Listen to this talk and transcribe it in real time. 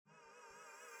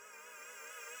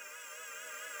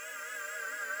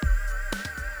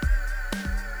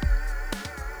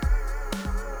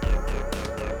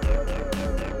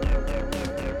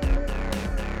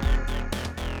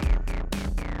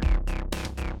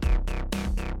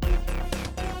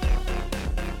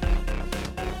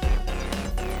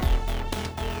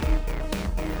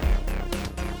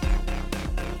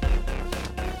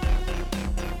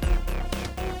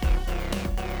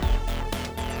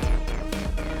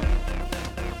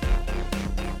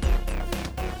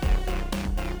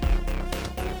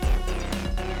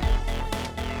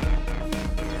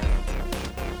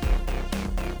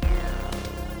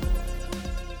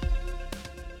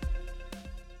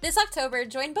This October,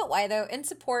 join But Why Though in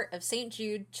support of St.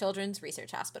 Jude Children's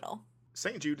Research Hospital.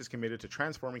 St. Jude is committed to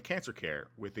transforming cancer care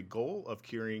with the goal of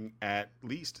curing at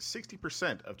least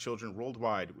 60% of children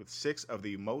worldwide with 6 of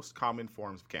the most common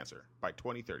forms of cancer by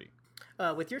 2030.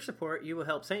 With your support, you will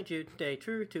help St. Jude stay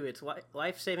true to its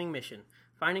life-saving mission,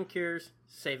 finding cures,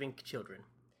 saving children.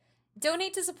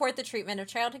 Donate to support the treatment of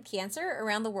childhood cancer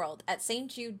around the world at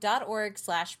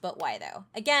stjude.org/butwhythough.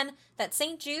 Again, that's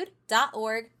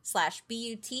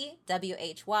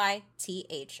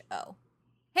stjude.org/BUTWHYTHO.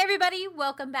 Hey everybody,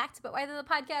 welcome back to But Why Though the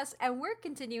podcast, and we're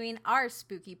continuing our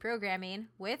spooky programming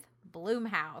with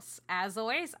Blumhouse. As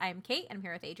always, I'm Kate, and I'm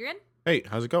here with Adrian. Hey,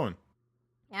 how's it going?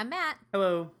 And Matt.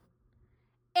 Hello.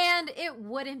 And it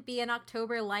wouldn't be an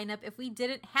October lineup if we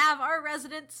didn't have our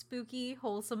resident spooky,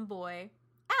 wholesome boy,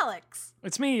 Alex.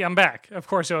 It's me, I'm back. Of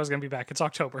course I was going to be back. It's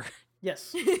October.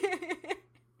 Yes.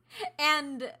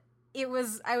 And I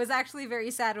was actually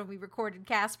very sad when we recorded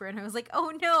Casper, and I was like,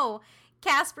 oh no,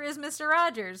 Casper is Mr.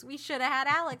 Rogers. We should have had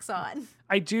Alex on.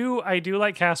 I do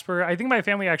like Casper. I think my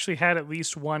family actually had at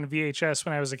least one VHS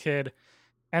when I was a kid.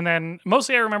 And then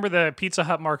mostly I remember the Pizza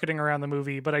Hut marketing around the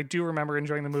movie, but I do remember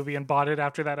enjoying the movie and bought it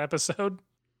after that episode.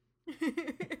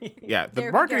 Yeah,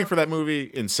 the marketing for that movie,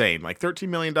 insane. Like $13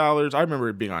 million. I remember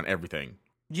it being on everything.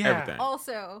 Yeah. Everything.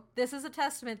 Also, this is a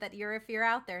testament that if you're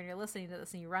out there and you're listening to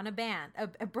this and you run a brand,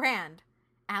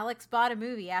 Alex bought a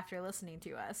movie after listening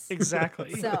to us.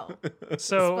 Exactly. So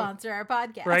sponsor our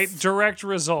podcast. Right? Direct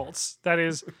results. That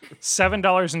is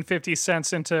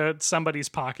 $7.50 into somebody's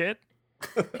pocket.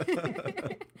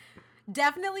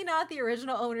 Definitely not the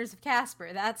original owners of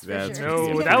Casper, that's for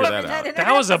sure. No,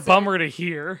 that was a bummer to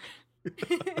hear.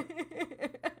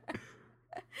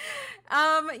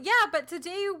 But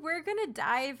today we're going to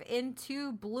dive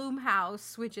into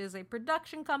Blumhouse, which is a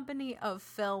production company of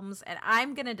films, and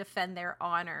I'm going to defend their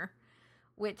honor,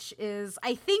 which is,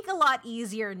 I think, a lot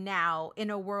easier now in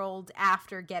a world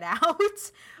after Get Out,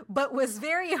 but was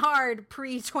very hard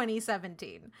pre-2017.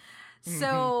 Mm-hmm.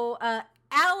 So,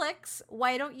 Alex,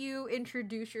 why don't you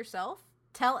introduce yourself?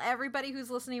 Tell everybody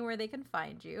who's listening where they can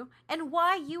find you, and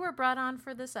why you were brought on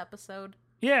for this episode.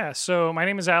 Yeah, so my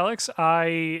name is Alex.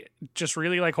 I just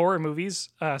really like horror movies,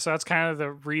 so that's kind of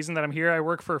the reason that I'm here. I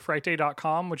work for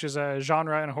FrightDay.com, which is a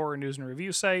genre and horror news and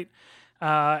review site.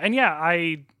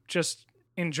 I just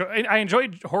enjoy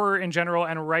horror in general,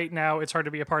 and right now it's hard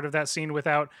to be a part of that scene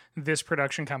without this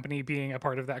production company being a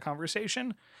part of that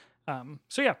conversation.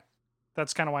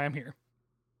 That's kind of why I'm here.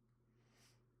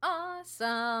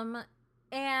 Awesome.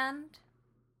 And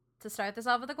to start this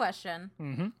off with a question,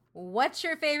 mm-hmm. What's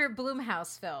your favorite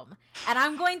Blumhouse film? And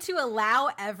I'm going to allow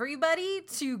everybody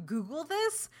to Google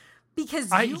this because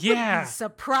you would be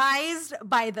surprised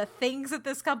by the things that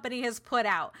this company has put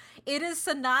out. It is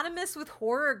synonymous with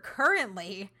horror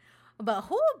currently, but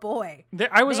oh boy.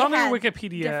 I was on their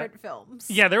Wikipedia. Different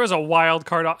films. Yeah, there was a wild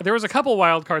card. There was a couple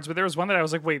wild cards, but there was one that I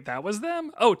was like, wait, that was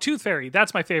them? Oh, Tooth Fairy.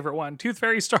 That's my favorite one. Tooth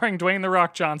Fairy starring Dwayne "The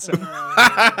Rock" Johnson.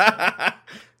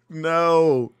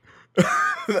 No.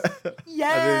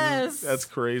 Yes. That's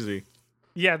crazy.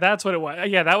 Yeah, that's what it was.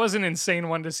 Yeah, that was an insane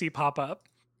one to see pop up.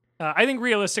 I think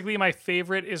realistically, my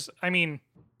favorite is, I'm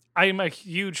a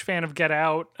huge fan of Get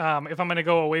Out. If I'm going to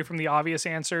go away from the obvious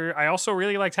answer, I also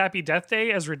really liked Happy Death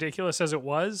Day, as ridiculous as it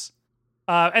was.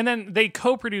 And then they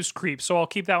co-produced Creep, so I'll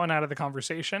keep that one out of the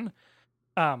conversation.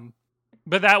 But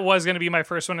that was going to be my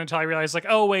first one until I realized, like,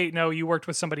 oh, wait, no, you worked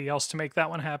with somebody else to make that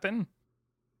one happen.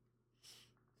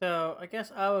 So I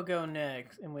guess I will go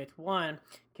next, in which one,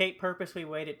 Kate purposely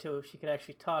waited till she could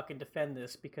actually talk and defend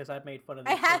this because I made fun of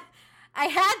this. I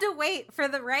had to wait for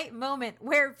the right moment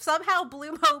where somehow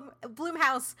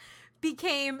Blumhouse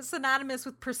became synonymous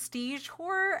with prestige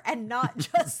horror and not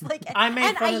just like... I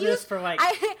made fun of this for like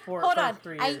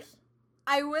 3 years.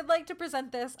 I would like to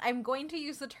present this. I'm going to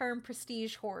use the term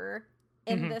prestige horror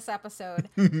in this episode.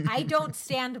 I don't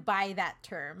stand by that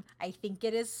term. I think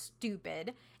it is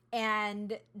stupid.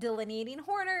 And delineating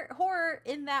horror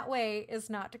in that way is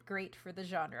not great for the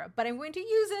genre. But I'm going to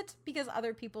use it because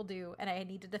other people do, and I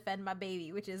need to defend my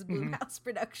baby, which is Blumhouse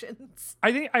Productions.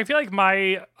 I feel like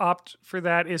my opt for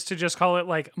that is to just call it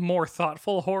like more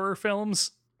thoughtful horror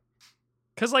films.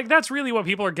 Because like that's really what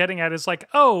people are getting at is like,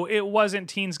 oh, it wasn't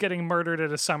teens getting murdered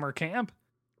at a summer camp.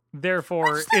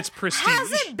 Therefore, it's prestige.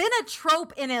 Hasn't been a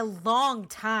trope in a long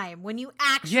time when you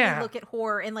actually look at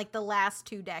horror in like the last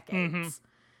 2 decades. Mm-hmm.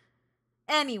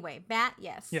 Anyway, Matt,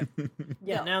 yes. Yeah.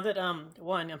 Yeah, now that,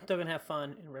 one, I'm still going to have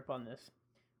fun and rip on this.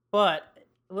 But,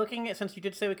 looking at, since you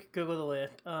did say we could Google the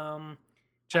list, Gem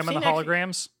and the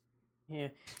Holograms? Yeah.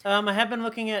 I have been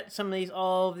looking at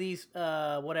all of these,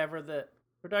 whatever, the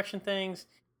production things,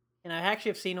 and I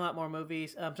actually have seen a lot more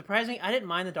movies. Surprisingly, I didn't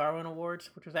mind the Darwin Awards,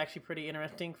 which was actually pretty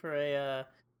interesting for a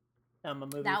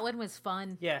movie. That one was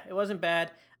fun. Yeah, it wasn't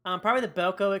bad. Probably the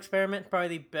Belko Experiment,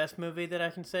 probably the best movie that I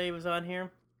can say was on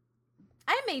here.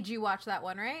 I made you watch that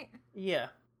one, right? Yeah.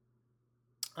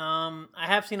 I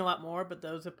have seen a lot more, but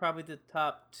those are probably the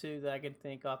top two that I can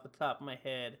think off the top of my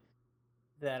head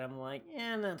that I'm like,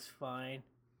 yeah, that's fine.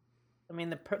 I mean,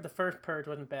 the first Purge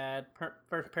wasn't bad.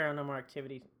 First Paranormal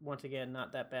Activity, once again,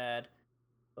 not that bad.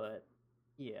 But,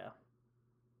 yeah.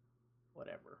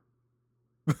 Whatever.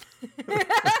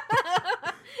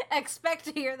 Expect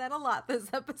to hear that a lot this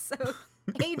episode.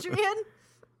 Adrian?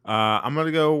 I'm going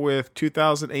to go with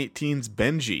 2018's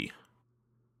Benji.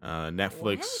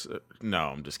 Netflix. No,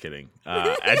 I'm just kidding.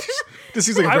 This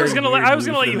seems like I was gonna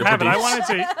let you have it. I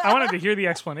wanted to hear the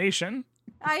explanation.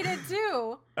 I did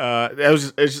too. I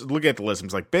was just looking at the list. I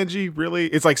was like, Benji, really?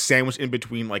 It's like sandwiched in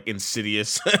between like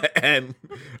Insidious and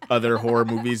other horror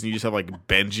movies, and you just have like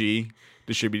Benji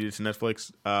distributed to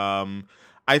Netflix.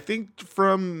 I think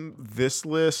from this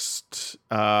list,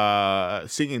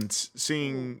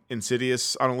 seeing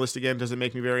Insidious on a list again doesn't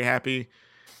make me very happy.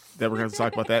 That we're going to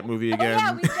talk about that movie again. Oh,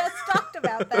 yeah, we just talked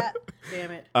about that.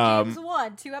 Damn it. James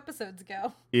won 2 episodes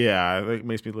ago. Yeah, I think it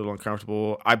makes me a little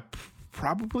uncomfortable. I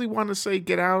probably want to say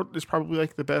Get Out is probably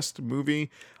like the best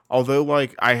movie. Although,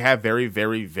 like, I have very,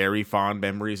 very, very fond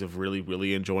memories of really,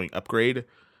 really enjoying Upgrade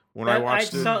when I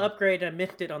watched it. I saw Upgrade and I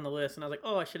missed it on the list, and I was like,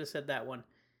 oh, I should have said that one.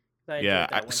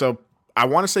 So I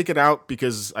want to say Get Out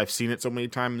because I've seen it so many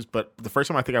times, but the first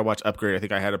time I think I watched Upgrade, I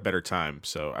think I had a better time.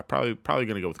 So I probably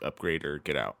going to go with Upgrade or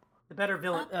Get Out. The better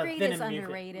villain. Upgrade Venom is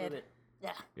underrated. Movie.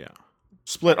 Yeah. Yeah.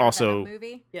 Split also.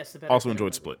 Movie? Yes, the better also Venom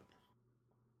enjoyed movie. Split.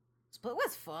 Split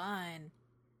was fun.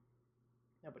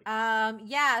 Nobody.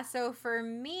 Yeah, so for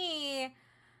me,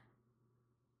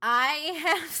 I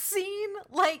have seen,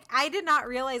 like, I did not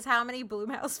realize how many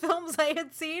Blumhouse films I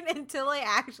had seen until I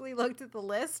actually looked at the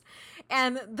list.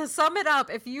 And to sum it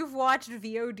up, if you've watched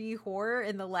VOD horror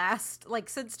in the last, like,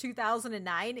 since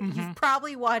 2009, you've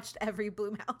probably watched every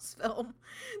Blumhouse film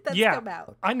that's come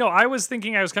out. I know. I was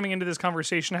thinking I was coming into this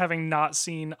conversation having not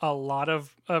seen a lot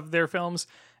of their films.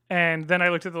 And then I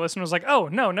looked at the list and was like, oh,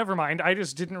 no, never mind. I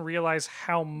just didn't realize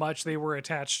how much they were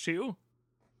attached to.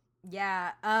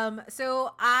 Yeah.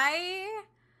 So I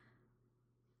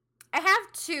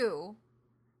have 2.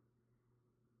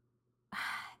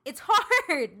 It's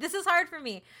hard. This is hard for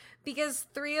me because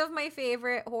 3 of my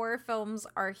favorite horror films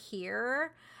are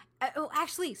here.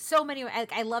 Actually, so many.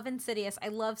 I love Insidious. I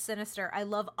love Sinister. I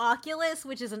love Oculus,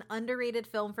 which is an underrated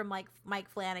film from Mike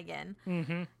Flanagan.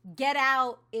 Mm-hmm. Get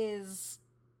Out is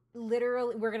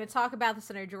literally, we're going to talk about this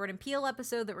in our Jordan Peele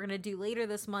episode that we're going to do later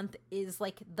this month, is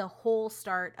like the whole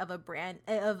start of a brand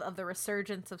of the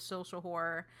resurgence of social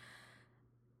horror.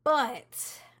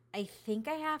 But I think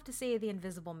I have to say The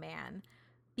Invisible Man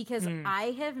because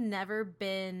I have never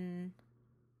been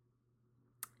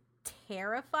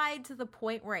terrified to the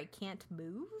point where I can't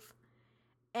move.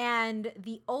 And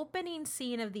the opening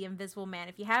scene of The Invisible Man,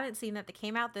 if you haven't seen that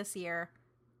came out this year,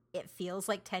 it feels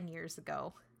like 10 years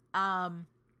ago.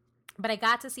 But I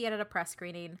got to see it at a press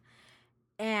screening,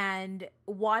 and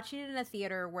watching it in a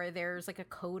theater where there's like a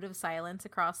code of silence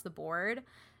across the board.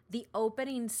 The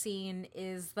opening scene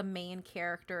is the main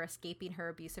character escaping her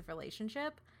abusive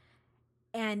relationship.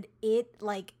 And it,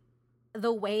 like,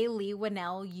 the way Leigh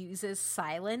Whannell uses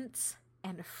silence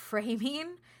and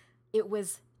framing, it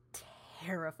was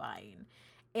terrifying.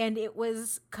 And it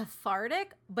was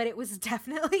cathartic, but it was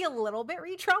definitely a little bit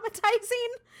re-traumatizing.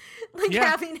 Like,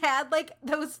 having had, like,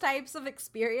 those types of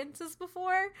experiences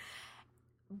before.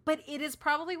 But it is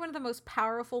probably one of the most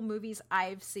powerful movies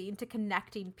I've seen to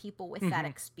connecting people with that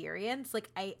experience. Like,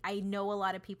 I know a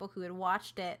lot of people who had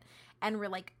watched it and were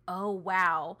like, oh,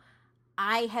 wow,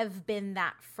 I have been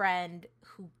that friend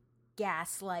who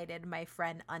gaslighted my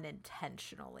friend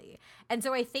unintentionally. And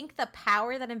so I think the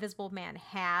power that Invisible Man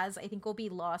has, I think, will be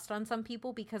lost on some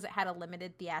people because it had a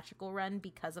limited theatrical run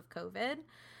because of COVID.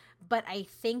 But I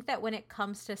think that when it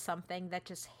comes to something that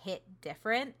just hit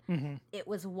different, it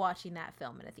was watching that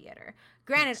film in a theater.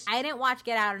 Granted, I didn't watch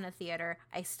Get Out in a theater.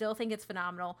 I still think it's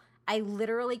phenomenal. I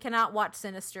literally cannot watch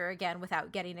Sinister again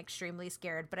without getting extremely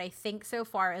scared. But I think so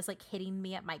far as like hitting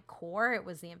me at my core, it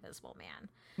was The Invisible Man.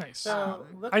 Nice. So,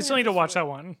 I still need to watch that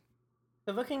one.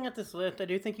 So looking at this list, I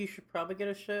do think you should probably get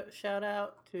a shout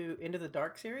out to Into the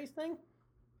Dark series thing.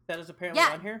 That is apparently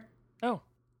on here. Oh.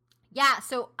 Yeah,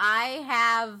 so I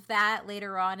have that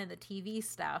later on in the TV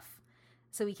stuff,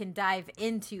 so we can dive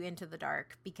into the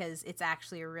Dark, because it's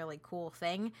actually a really cool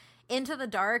thing. Into the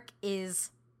Dark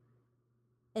is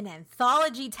an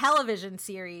anthology television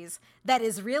series that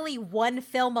is really one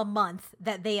film a month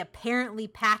that they apparently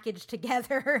package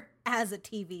together as a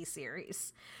TV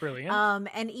series. Brilliant.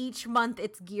 And each month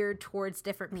it's geared towards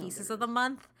different pieces of the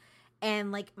month.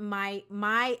 And like my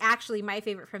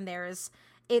favorite from there is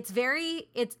it's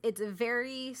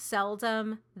very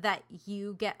seldom that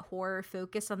you get horror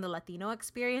focused on the Latino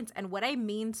experience. And what I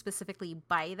mean specifically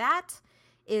by that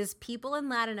is people in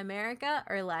Latin America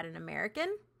are Latin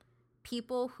American.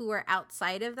 People who are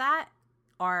outside of that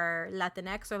are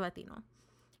Latinx or Latino.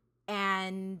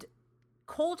 And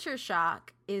Culture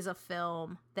Shock is a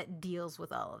film that deals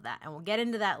with all of that. And we'll get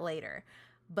into that later.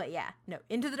 But yeah, no,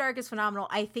 Into the Dark is phenomenal.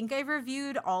 I think I've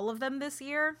reviewed all of them this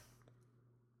year,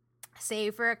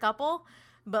 save for a couple.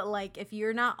 But like, if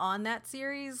you're not on that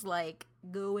series, like,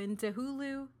 go into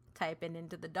Hulu, type in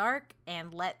Into the Dark,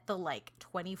 and let the like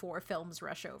 24 films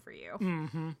rush over you.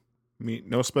 Mm-hmm. I mean,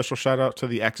 no special shout out to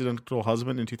The Accidental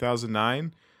Husband in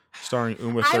 2009, starring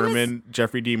Uma Thurman,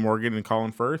 Jeffrey D. Morgan, and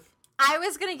Colin Firth. I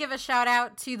was going to give a shout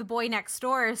out to The Boy Next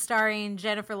Door, starring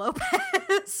Jennifer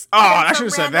Lopez. Oh, I should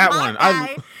have said that one.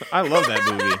 I love that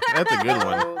movie. That's a good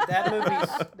one. So that movie's,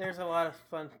 there's a lot of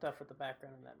fun stuff with the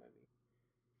background in that movie.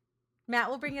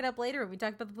 Matt will bring it up later when we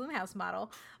talk about the Blumhouse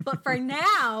model. But for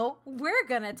now, we're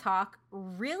going to talk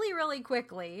really, really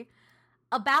quickly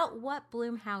about what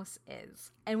Blumhouse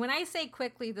is. And when I say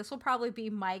quickly, this will probably be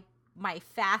my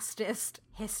fastest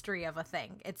history of a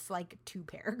thing. It's like 2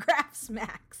 paragraphs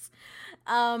max.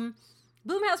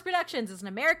 Blumhouse Productions is an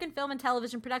American film and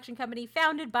television production company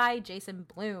founded by Jason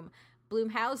Blum.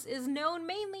 Blumhouse is known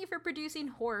mainly for producing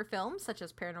horror films such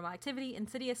as Paranormal Activity,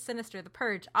 Insidious, Sinister, The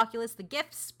Purge, Oculus, The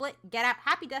Gift, Split, Get Out,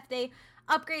 Happy Death Day,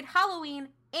 Upgrade, Halloween,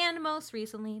 and most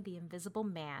recently, The Invisible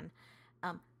Man.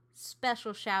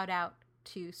 Special shout out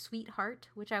to Sweetheart,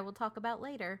 which I will talk about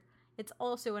later. It's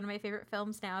also one of my favorite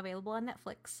films now available on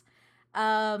Netflix.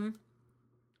 Blumhouse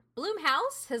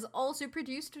has also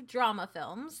produced drama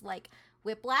films like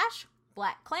Whiplash,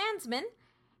 Black Klansman,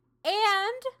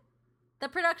 and the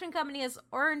production company has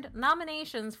earned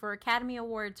nominations for Academy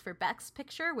Awards for Best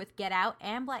Picture with Get Out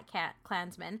and Black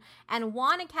Klansman, and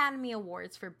won Academy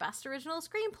Awards for Best Original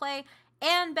Screenplay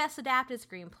and Best Adapted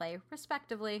Screenplay,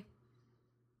 respectively.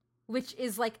 Which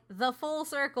is like the full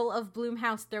circle of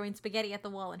Blumhouse throwing spaghetti at the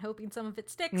wall and hoping some of it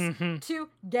sticks to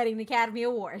getting Academy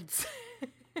Awards.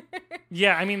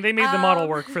 Yeah, I mean, they made the model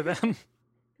work for them.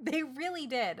 They really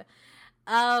did.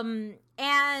 And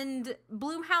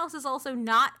Blumhouse is also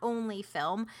not only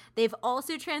film, they've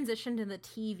also transitioned to the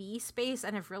TV space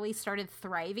and have really started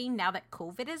thriving now that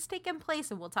COVID has taken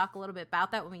place, and we'll talk a little bit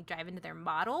about that when we dive into their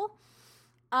model.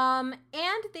 And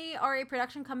they are a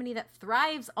production company that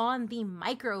thrives on the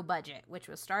micro budget, which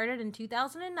was started in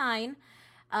 2009.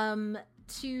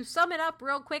 To sum it up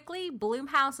real quickly,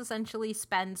 Blumhouse essentially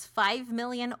spends $5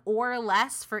 million or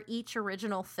less for each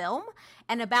original film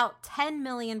and about $10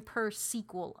 million per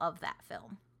sequel of that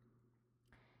film.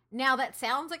 Now, that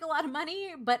sounds like a lot of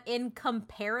money, but in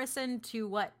comparison to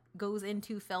what goes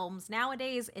into films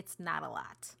nowadays, it's not a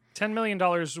lot. $10 million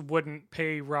wouldn't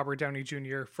pay Robert Downey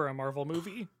Jr. for a Marvel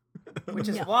movie. Which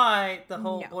is why the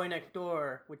whole Boy Next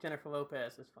Door with Jennifer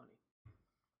Lopez is funny.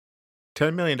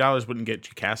 $10 million wouldn't get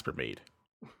you Casper made.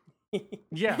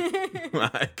 Yeah.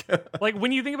 Like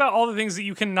when you think about all the things that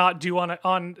you cannot do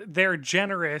on their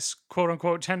generous, quote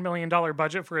unquote, $10 million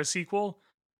budget for a sequel,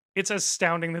 it's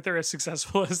astounding that they're as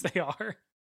successful as they are.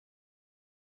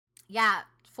 Yeah,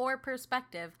 for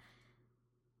perspective,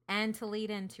 and to lead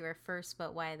into our first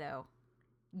but why though,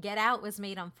 Get Out was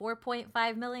made on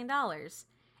 $4.5 million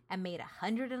and made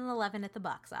 $111 at the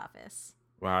box office.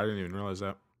 Wow, I didn't even realize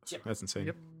that. That's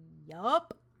insane.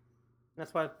 Yup.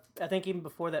 That's why I think even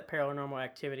before that, Paranormal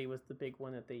Activity was the big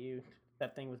one that they used.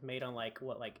 That thing was made on like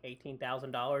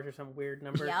 $18,000 or some weird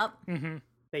number. Yep. Mm-hmm.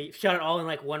 They shot it all in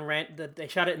like one rent. They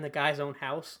shot it in the guy's own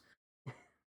house.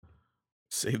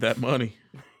 Save that money.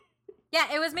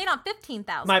 Yeah, it was made on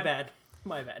 $15,000. My bad.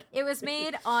 It was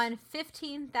made on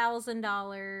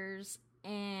 $15,000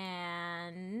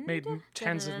 and made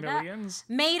tens of millions.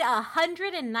 Made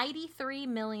 $193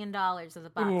 million at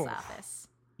the box office.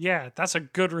 Yeah, that's a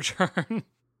good return.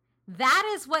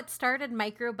 That is what started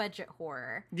micro-budget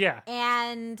horror. Yeah.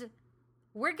 And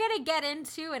we're going to get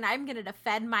into, and I'm going to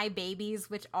defend my babies,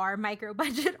 which are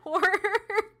micro-budget horror.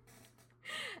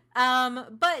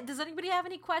 But does anybody have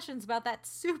any questions about that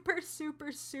super,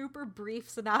 super, super brief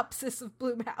synopsis of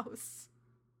Blumhouse?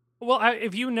 Well,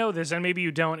 if you know this, and maybe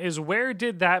you don't, is where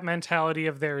did that mentality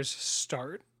of theirs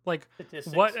start? Like,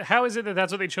 Statistics. how is it that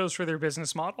that's what they chose for their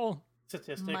business model?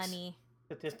 Statistics. Money.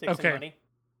 Statistics and money.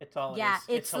 It's all it is.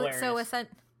 It's hilarious.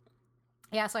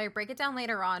 Yeah, so I break it down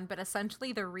later on, but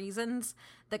essentially the reasons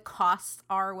the costs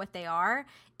are what they are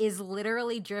is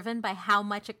literally driven by how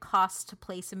much it costs to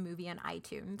place a movie on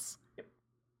iTunes.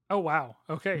 Oh, wow.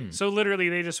 Okay. So literally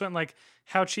they just went like,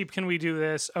 how cheap can we do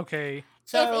this? Okay.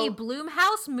 So, If a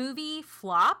Blumhouse movie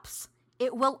flops,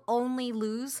 it will only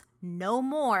lose no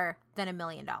more than $1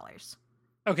 million,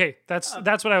 Okay. That's what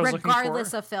I was looking for.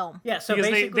 regardless of film. yeah, so Because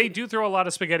basically, they do throw a lot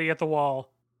of spaghetti at the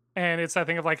wall. And it's that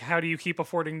thing of like, how do you keep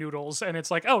affording noodles? And it's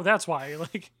like, oh, that's why.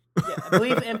 Like, yeah, I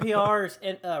believe NPR's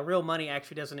Real Money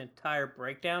actually does an entire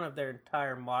breakdown of their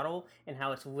entire model and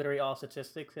how it's literally all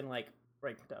statistics and like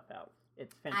break stuff out.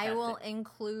 It's fantastic. I will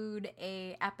include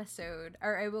a episode,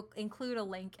 or I will include a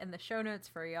link in the show notes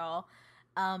for y'all,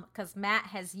 because Matt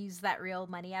has used that Real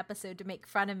Money episode to make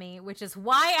fun of me, which is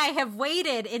why I have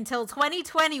waited until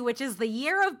 2020, which is the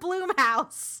year of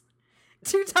Blumhouse,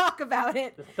 to talk about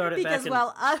it. Just throw it Because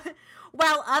back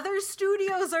while other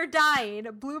studios are dying,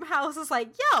 Blumhouse is like,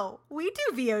 yo, we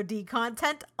do VOD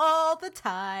content all the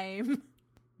time.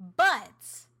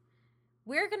 But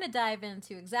we're going to dive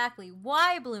into exactly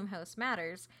why Blumhouse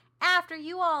matters after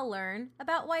you all learn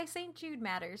about why St. Jude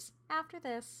matters after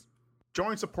this.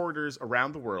 Join supporters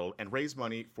around the world and raise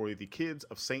money for the kids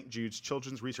of St. Jude's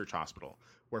Children's Research Hospital,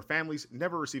 where families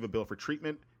never receive a bill for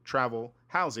treatment, travel,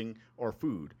 housing, or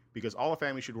food, because all a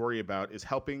family should worry about is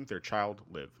helping their child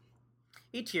live.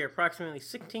 Each year, approximately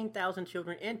 16,000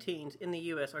 children and teens in the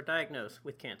U.S. are diagnosed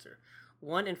with cancer.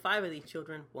 1 in 5 of these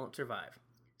children won't survive.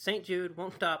 St. Jude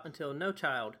won't stop until no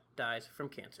child dies from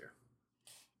cancer.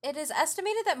 It is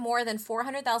estimated that more than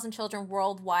 400,000 children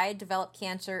worldwide develop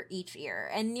cancer each year,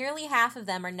 and nearly half of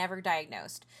them are never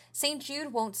diagnosed. St.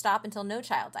 Jude won't stop until no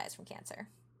child dies from cancer.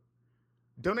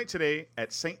 Donate today at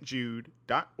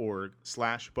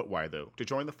stjude.org/butwhythough to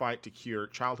join the fight to cure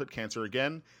childhood cancer.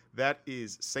 Again, that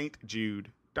is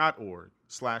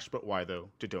stjude.org/butwhythough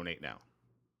to donate now.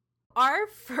 Our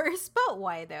first but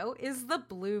why, though, is the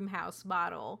Blumhouse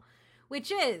model,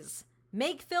 which is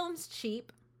make films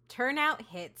cheap, turn out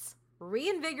hits,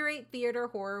 reinvigorate theater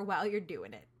horror while you're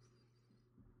doing it.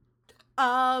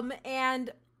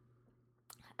 And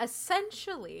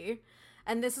essentially,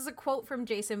 and this is a quote from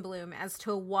Jason Blum as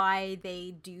to why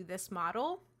they do this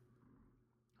model.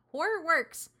 Horror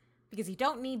works because you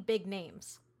don't need big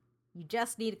names. You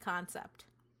just need a concept.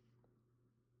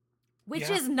 Which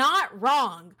is not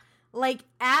wrong. Like,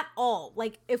 at all.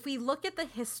 Like, if we look at the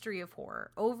history of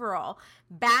horror overall,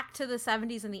 back to the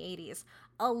 70s and the 80s,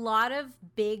 a lot of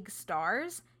big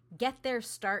stars get their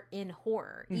start in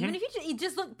horror. Mm-hmm. Even if you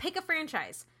just pick a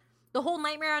franchise. The whole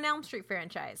Nightmare on Elm Street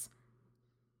franchise.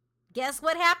 Guess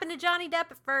what happened to Johnny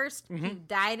Depp at first? Mm-hmm. He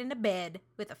died in a bed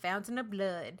with a fountain of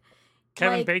blood.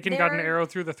 Kevin Like, Bacon got an there- arrow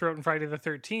through the throat in Friday the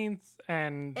 13th,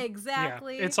 and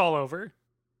Exactly. yeah, it's all over.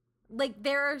 Like,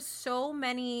 there are so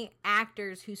many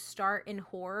actors who start in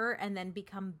horror and then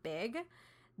become big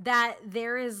that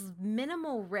there is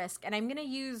minimal risk. And I'm going to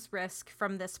use risk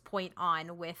from this point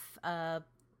on with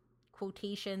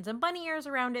quotations and bunny ears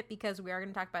around it, because we are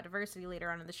going to talk about diversity later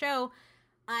on in the show.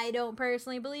 I don't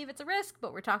personally believe it's a risk,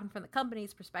 but we're talking from the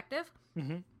company's perspective.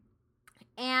 Mm-hmm.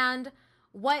 And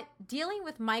what dealing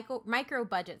with micro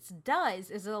budgets does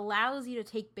is it allows you to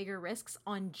take bigger risks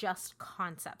on just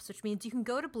concepts, which means you can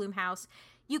go to Blumhouse,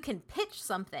 you can pitch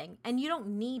something, and you don't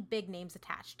need big names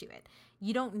attached to it.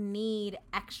 You don't need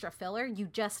extra filler. You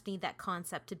just need that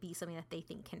concept to be something that they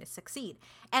think can succeed.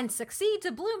 And succeed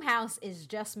to Blumhouse is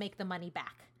just make the money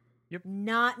back. Yep.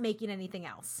 Not making anything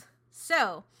else.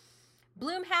 So,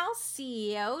 Blumhouse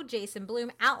CEO Jason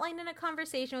Blum outlined in a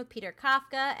conversation with Peter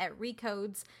Kafka at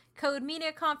Recode's Code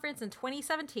Media Conference in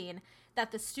 2017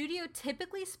 that the studio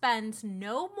typically spends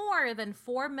no more than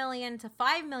 $4 million to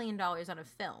 $5 million on a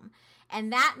film.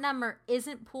 And that number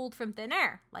isn't pulled from thin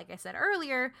air. Like I said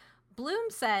earlier, Blum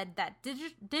said that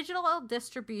digital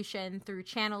distribution through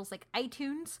channels like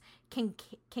iTunes can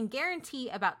guarantee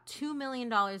about $2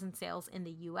 million in sales in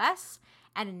the US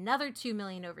and another $2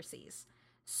 million overseas.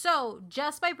 So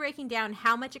just by breaking down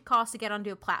how much it costs to get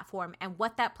onto a platform and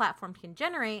what that platform can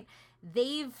generate,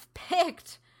 they've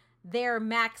picked their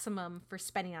maximum for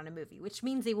spending on a movie, which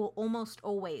means they will almost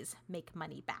always make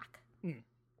money back.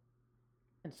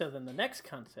 And so then the next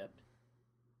concept.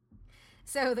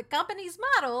 So the company's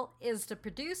model is to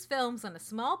produce films on a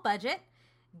small budget,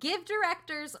 give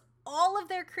directors all of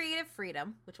their creative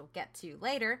freedom, which we'll get to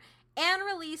later, and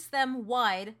release them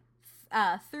wide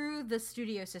through the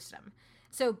studio system.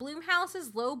 So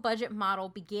Blumhouse's low-budget model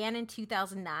began in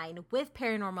 2009 with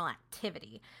Paranormal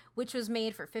Activity, which was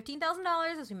made for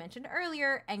 $15,000, as we mentioned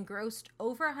earlier, and grossed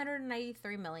over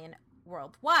 $193 million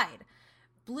worldwide.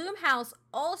 Blumhouse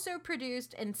also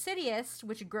produced Insidious,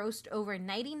 which grossed over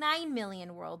 $99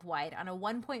 million worldwide on a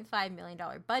 $1.5 million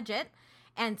budget,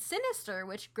 and Sinister,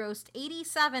 which grossed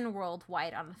 $87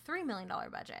 worldwide on a $3 million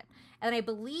budget. And I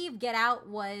believe Get Out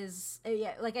was,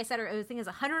 like I said, I think it's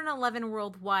 $111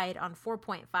 worldwide on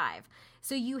 4.5.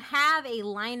 So you have a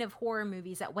line of horror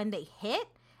movies that when they hit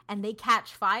and they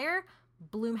catch fire,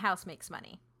 Blumhouse makes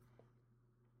money.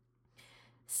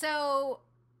 So,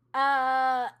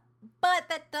 but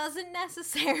that doesn't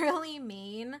necessarily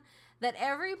mean that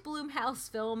every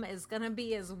Blumhouse film is going to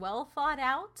be as well thought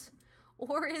out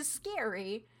or as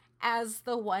scary as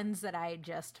the ones that I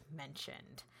just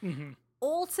mentioned. Mm-hmm.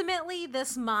 Ultimately,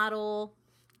 this model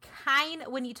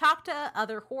when you talk to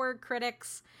other horror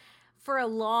critics for a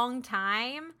long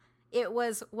time, it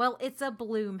was, well, it's a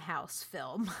Blumhouse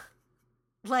film.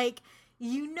 Like,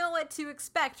 you know what to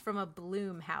expect from a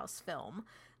Blumhouse film.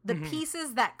 The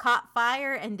pieces that caught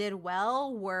fire and did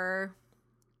well were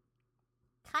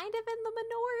kind of in the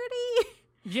minority.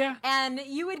 Yeah. And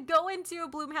you would go into a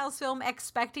Blumhouse film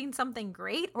expecting something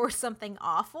great or something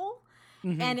awful,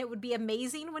 and it would be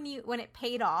amazing when it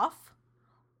paid off,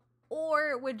 or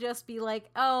it would just be like,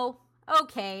 oh,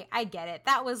 okay, I get it.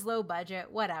 That was low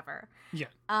budget, whatever. Yeah.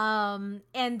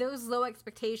 And those low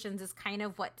expectations is kind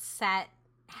of what set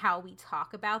how we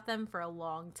talk about them for a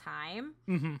long time.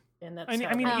 Mm-hmm. And that's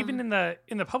I mean, even in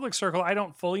the public circle, I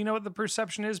don't fully know what the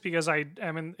perception is because I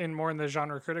am in more in the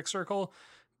genre critic circle.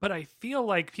 But I feel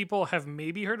like people have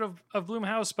maybe heard of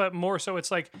Blumhouse, but more so it's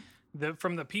like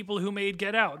from the people who made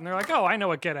Get Out, and they're like, oh, I know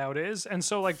what Get Out is, and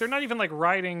so like they're not even like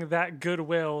riding that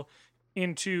goodwill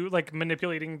into like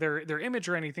manipulating their image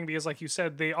or anything because, like you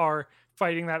said, they are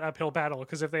fighting that uphill battle.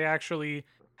 Because if they actually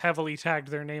heavily tagged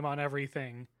their name on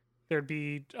everything, there'd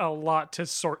be a lot to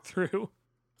sort through.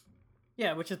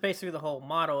 Yeah, which is basically the whole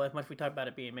model, as much as we talk about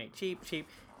it being made cheap.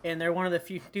 And they're one of the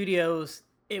few studios,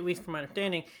 at least from my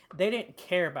understanding, they didn't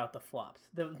care about the flops.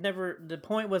 The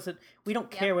point was that we don't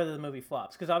care whether the movie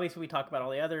flops. Because obviously we talk about all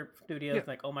the other studios,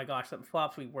 like, oh my gosh, something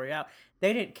flops, we worry out.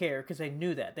 They didn't care because they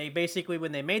knew that. They basically,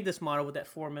 when they made this model with that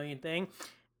 4 million thing,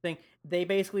 they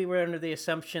basically were under the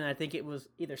assumption, I think it was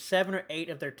either 7 or 8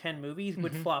 of their 10 movies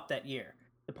would flop that year.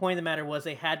 The point of the matter was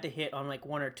they had to hit on like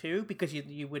 1 or 2 because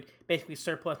you would basically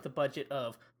surplus the budget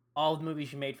of all the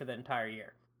movies you made for the entire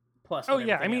year. Plus, oh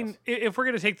yeah, I mean, if we're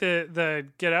gonna take the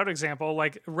Get Out example,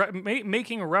 like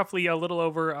making roughly a little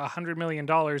over $100 million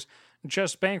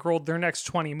just bankrolled their next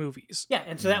 20 movies. Yeah,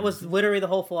 and so that was literally the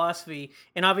whole philosophy.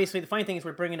 And obviously, the funny thing is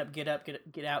we're bringing up Get Out. I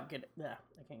can't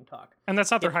even talk. And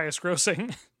that's not their highest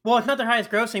grossing. Well, it's not their highest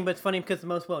grossing, but it's funny because it's the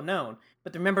most well known.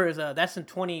 But remember, that's in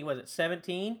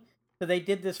 17? So they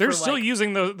did this. They're still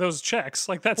using those checks.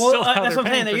 Like that's well, still how that's they're what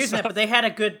I'm saying. They're paying for using stuff. that, but they had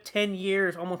a good 10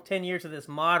 years, almost 10 years of this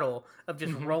model of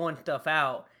just rolling stuff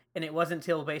out. And it wasn't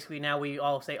until basically now we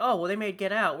all say, "Oh, well, they made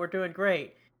Get Out. We're doing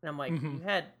great." And I'm like, you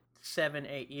had 7,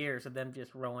 8 years of them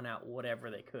just rolling out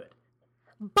whatever they could.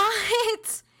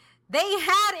 But they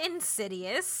had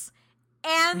Insidious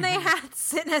and they had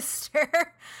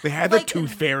Sinister. They had the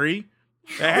Tooth Fairy.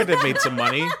 That had to have made some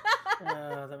money.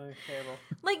 That movie's terrible.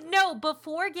 Like, no,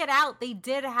 before Get Out, they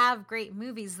did have great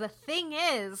movies. The thing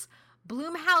is,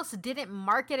 Blumhouse didn't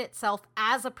market itself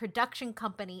as a production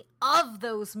company of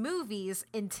those movies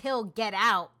until Get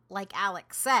Out, like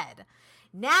Alex said.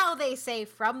 Now they say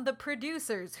from the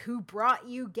producers who brought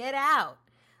you Get Out.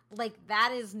 Like,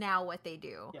 that is now what they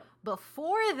do. Yeah.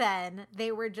 Before then,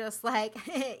 they were just like,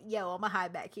 yo, I'm a high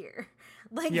back here.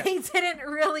 Like, Yeah. they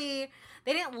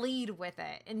didn't lead with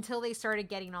it until they started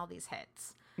getting all these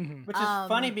hits. Which is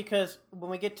funny because when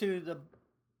we get to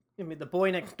the Boy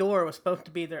Next Door was supposed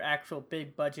to be their actual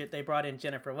big budget. They brought in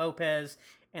Jennifer Lopez,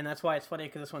 and that's why it's funny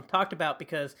because this one's talked about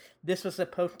because this was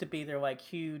supposed to be their like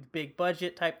huge big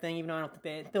budget type thing. Even though I don't think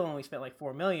they still only spent like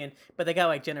 $4 million, but they got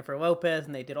like Jennifer Lopez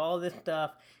and they did all this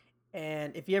stuff.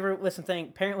 And if you ever listen to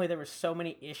apparently there were so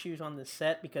many issues on the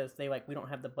set because we don't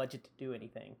have the budget to do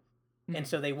anything. And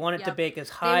so they wanted to make as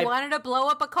high. They wanted to blow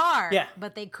up a car. Yeah.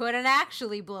 But they couldn't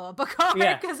actually blow up a car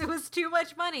because it was too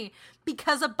much money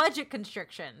because of budget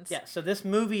constrictions. Yeah, so this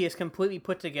movie is completely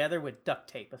put together with duct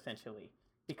tape, essentially,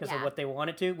 because of what they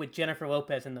wanted to, with Jennifer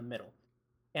Lopez in the middle.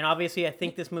 And obviously, I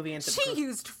think this movie ends up... She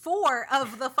used 4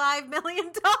 of the $5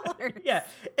 million. Yeah,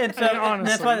 and so and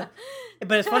that's why...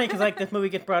 But it's funny because like this movie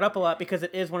gets brought up a lot because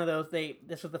it is one of those...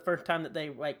 This was the first time that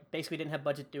they like basically didn't have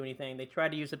budget to do anything. They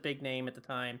tried to use a big name at the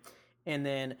time. And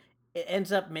then it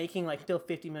ends up making like still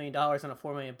 $50 million on a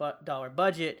 $4 million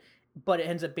budget, but it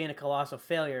ends up being a colossal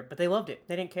failure. But they loved it.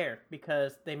 They didn't care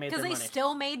because they made their money. Because they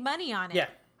still made money on it. Yeah.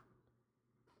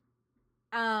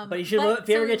 But you should, if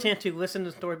you ever get a chance to listen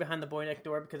to the story behind The Boy Next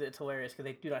Door, because it's hilarious, because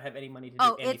they do not have any money to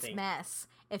do anything. It's mess.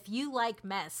 If you like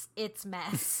mess, it's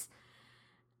mess.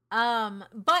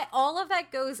 But all of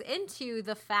that goes into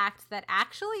the fact that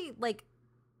actually, like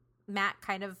Matt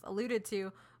kind of alluded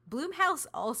to, Blumhouse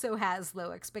also has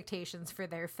low expectations for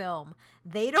their film.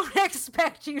 They don't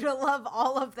expect you to love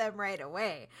all of them right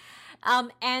away.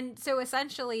 And so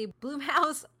essentially,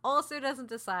 Blumhouse also doesn't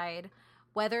decide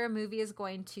whether a movie is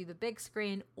going to the big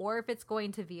screen or if it's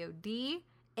going to VOD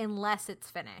unless it's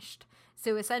finished.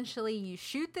 So essentially, you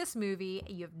shoot this movie,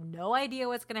 you have no idea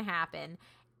what's going to happen,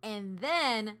 and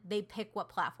then they pick what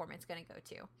platform it's going to go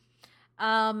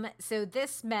to. So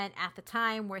this meant at the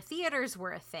time where theaters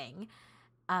were a thing,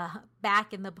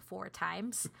 back in the before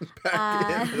times.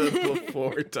 Back in the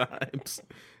before times.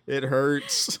 It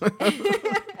hurts.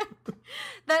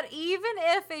 That even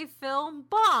if a film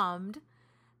bombed,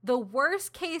 the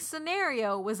worst case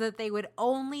scenario was that they would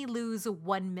only lose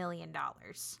 $1 million.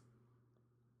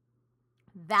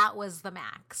 That was the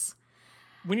max.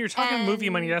 When you're talking movie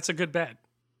money, that's a good bet.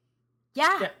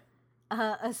 Yeah.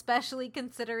 Especially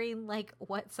considering like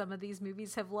what some of these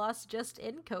movies have lost just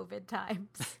in COVID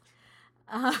times.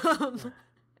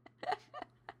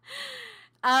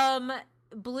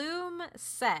 Bloom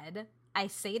said, "I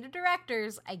say to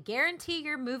directors, I guarantee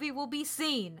your movie will be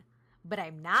seen, but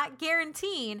I'm not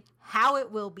guaranteeing how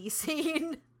it will be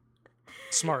seen."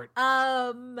 Smart.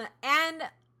 And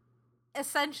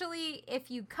essentially,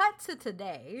 if you cut to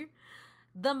today,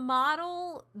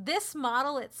 this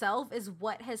model itself is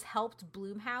what has helped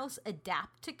Blumhouse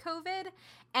adapt to COVID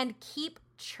and keep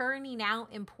churning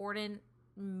out important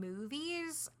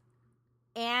movies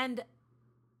and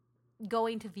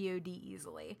going to VOD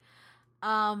easily.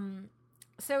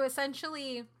 So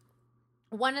essentially,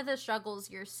 one of the struggles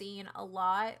you're seeing a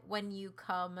lot when you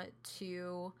come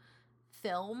to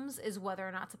films is whether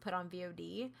or not to put on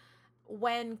VOD.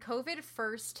 When COVID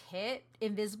first hit,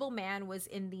 Invisible Man was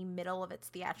in the middle of its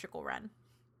theatrical run.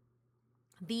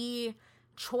 The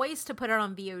choice to put it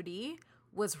on VOD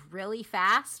was really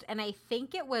fast, and I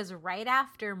think it was right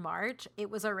after March, it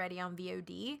was already on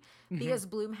VOD, because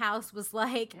Blumhouse was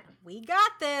like, we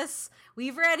got this.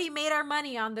 We've already made our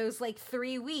money on those like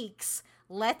 3 weeks.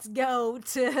 Let's go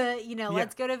to,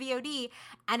 let's go to VOD.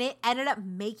 And it ended up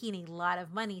making a lot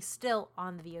of money still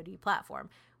on the VOD platform,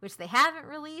 which they haven't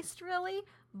released really,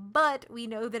 but we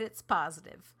know that it's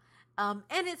positive. And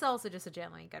it's also just a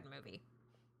generally good movie.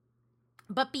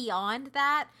 But beyond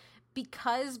that,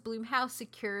 because Blumhouse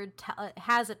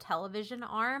has a television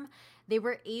arm, they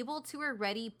were able to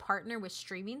already partner with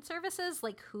streaming services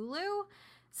like Hulu.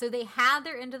 So they had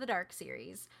their Into the Dark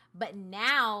series, but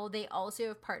now they also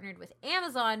have partnered with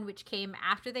Amazon, which came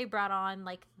after they brought on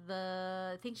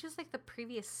I think she was like the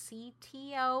previous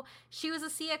CTO. She was a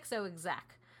CXO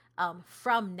exec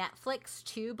from Netflix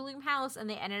to Blumhouse, and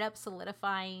they ended up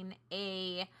solidifying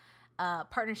a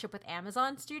partnership with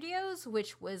Amazon Studios,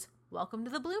 which was Welcome to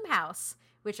the Blumhouse,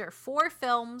 which are 4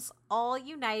 films all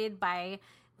united by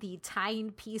the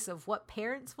tying piece of what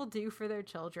parents will do for their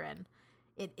children.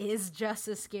 It is just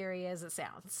as scary as it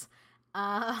sounds.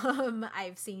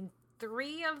 I've seen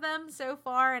 3 of them so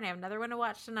far, and I have another one to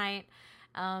watch tonight.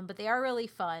 But they are really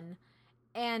fun.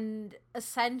 And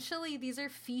essentially, these are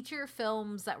feature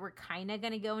films that were kind of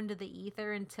going to go into the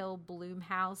ether until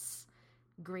Blumhouse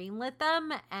greenlit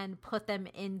them and put them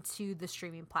into the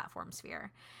streaming platform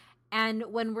sphere.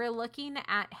 And when we're looking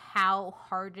at how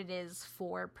hard it is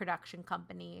for production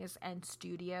companies and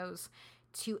studios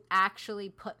to actually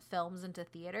put films into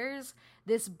theaters,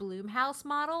 this Blumhouse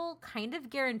model kind of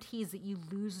guarantees that you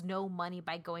lose no money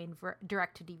by going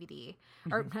direct to DVD,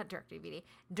 or not direct to DVD,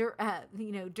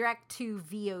 direct to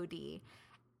VOD.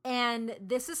 And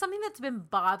this is something that's been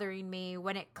bothering me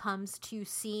when it comes to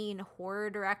seeing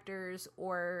horror directors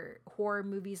or horror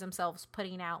movies themselves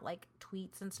putting out like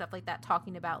tweets and stuff like that,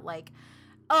 talking about like,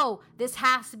 oh, this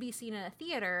has to be seen in a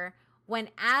theater, when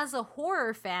as a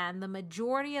horror fan, the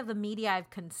majority of the media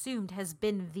I've consumed has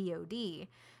been VOD,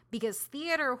 because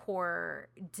theater horror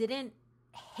didn't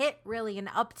hit really an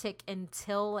uptick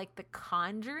until like The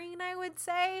Conjuring, I would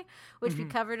say, which we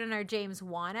covered in our James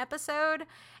Wan episode.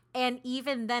 And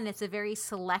even then, it's a very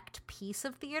select piece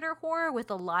of theater horror,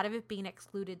 with a lot of it being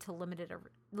excluded to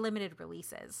limited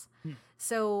releases.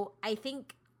 So I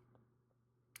think,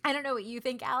 I don't know what you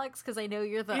think, Alex, because I know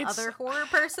you're the other horror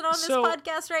person on this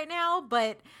podcast right now,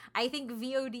 but I think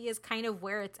VOD is kind of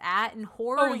where it's at, and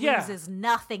horror loses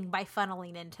nothing by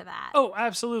funneling into that. Oh,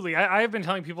 absolutely. I've been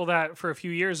telling people that for a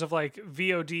few years, of like,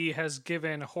 VOD has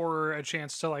given horror a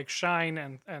chance to like shine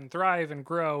and thrive and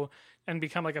grow and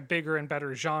become like a bigger and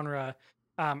better genre.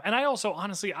 And I also,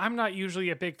 honestly, I'm not usually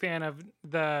a big fan of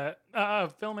the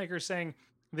filmmakers saying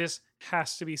this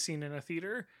has to be seen in a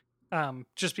theater.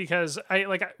 Just because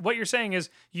what you're saying is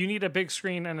you need a big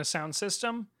screen and a sound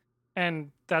system,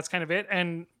 and that's kind of it.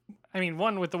 And I mean,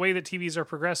 one, with the way that TVs are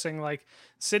progressing, like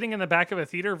sitting in the back of a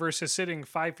theater versus sitting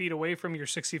 5 feet away from your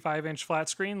 65-inch flat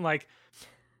screen, like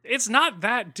it's not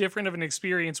that different of an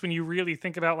experience when you really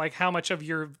think about like how much of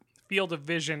your field of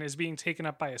vision is being taken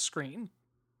up by a screen.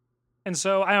 And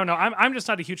so I don't know. I'm just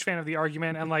not a huge fan of the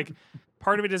argument, and like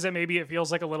part of it is that maybe it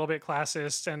feels like a little bit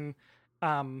classist and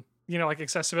like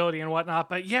accessibility and whatnot.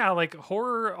 But yeah, like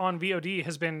horror on VOD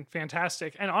has been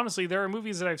fantastic. And honestly, there are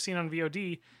movies that I've seen on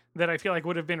VOD that I feel like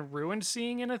would have been ruined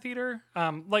seeing in a theater.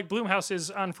 Like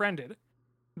Blumhouse's Unfriended.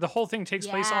 The whole thing takes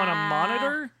place on a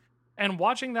monitor, and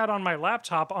watching that on my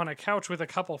laptop on a couch with a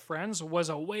couple friends was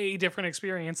a way different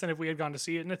experience than if we had gone to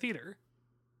see it in a theater.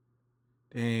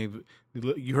 Dang,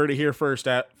 you heard it here first,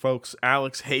 folks.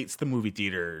 Alex hates the movie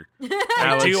theater.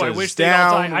 I do. I wish they'd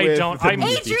all die. I don't.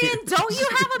 Adrian, don't you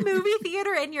have a movie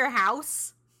theater in your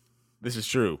house? This is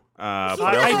true.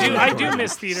 I do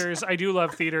miss theaters. I do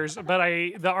love theaters, but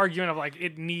the argument of like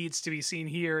it needs to be seen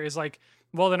here is like,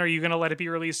 well, then are you going to let it be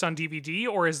released on DVD,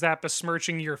 or is that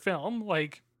besmirching your film?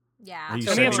 Like, yeah. And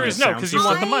the answer is no, because you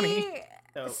want the money.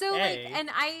 So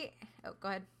go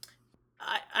ahead.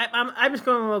 I'm just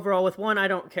going overall with one. I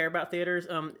don't care about theaters.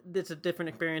 It's a different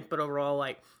experience, but overall,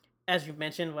 like as you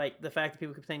mentioned, like the fact that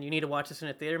people keep saying you need to watch this in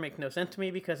a theater makes no sense to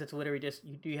me, because it's literally just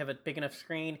you have a big enough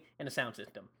screen and a sound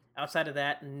system. Outside of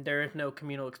that, there is no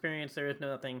communal experience. There is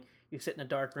nothing. You sit in a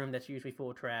dark room that's usually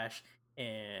full of trash,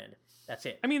 and that's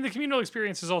it. I mean, the communal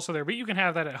experience is also there, but you can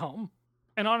have that at home.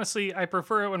 And honestly, I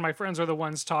prefer it when my friends are the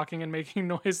ones talking and making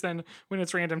noise than when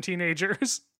it's random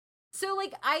teenagers. So,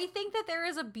 like, I think that there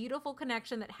is a beautiful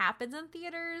connection that happens in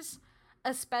theaters,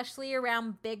 especially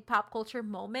around big pop culture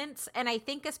moments. And I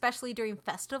think especially during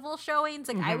festival showings,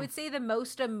 like, I would say the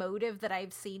most emotive that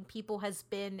I've seen people has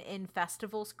been in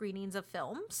festival screenings of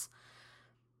films.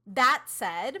 That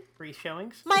said, free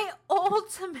showings. My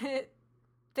ultimate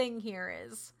thing here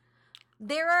is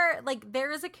there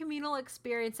is a communal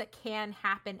experience that can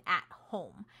happen at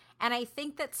home. And I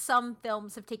think that some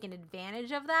films have taken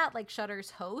advantage of that, like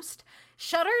Shudder's Host.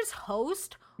 Shudder's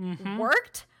Host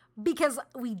worked because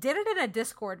we did it in a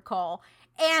Discord call.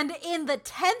 And in the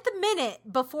 10th minute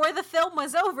before the film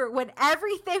was over, when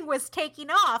everything was taking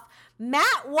off,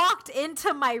 Matt walked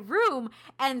into my room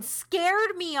and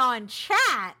scared me on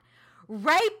chat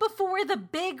right before the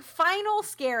big final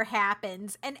scare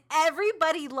happens, and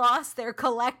everybody lost their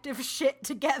collective shit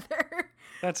together.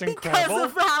 That's incredible. Because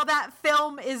of how that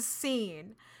film is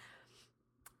seen.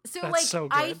 So, that's like, so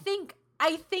good.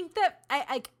 I think that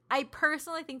I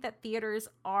personally think that theaters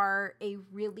are a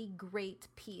really great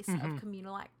piece of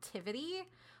communal activity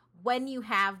when you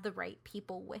have the right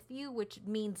people with you, which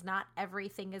means not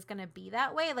everything is going to be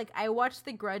that way. Like, I watched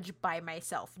The Grudge by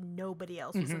myself. Nobody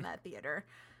else was in that theater.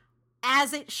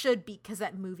 As it should be, because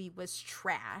that movie was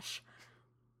trash.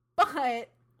 But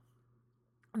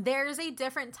there's a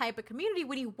different type of community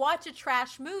when you watch a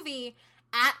trash movie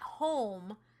at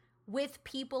home with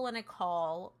people in a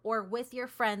call or with your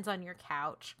friends on your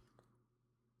couch,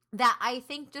 that I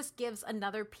think just gives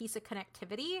another piece of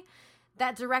connectivity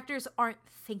that directors aren't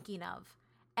thinking of.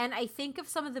 And I think of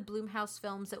some of the Blumhouse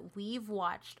films that we've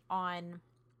watched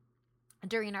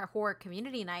during our horror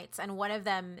community nights, and one of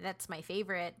them that's my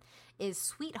favorite is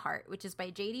Sweetheart, which is by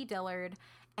J.D. Dillard.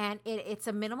 And it's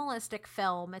a minimalistic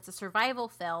film. It's a survival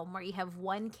film where you have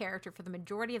one character for the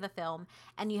majority of the film,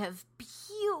 and you have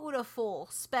beautiful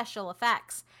special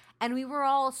effects. And we were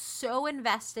all so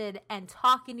invested and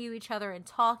talking to each other and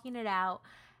talking it out.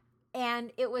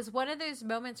 And it was one of those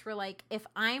moments where, like, if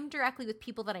I'm directly with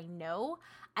people that I know,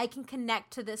 I can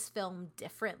connect to this film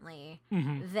differently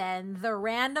than the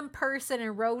random person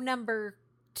in row number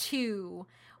 2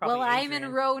 while I'm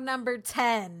in row number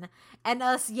 10, and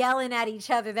us yelling at each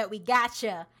other that we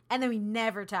gotcha, and then we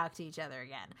never talk to each other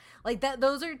again. Like, that,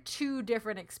 those are two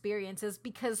different experiences,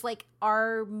 because, like,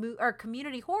 our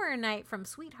community horror night from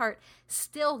Sweetheart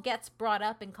still gets brought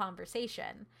up in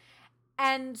conversation.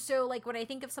 And so, like, when I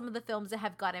think of some of the films that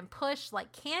have gotten pushed,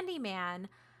 like Candyman,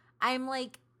 I'm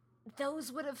like,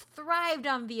 those would have thrived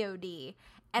on VOD.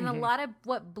 And a lot of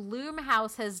what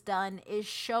Blumhouse has done is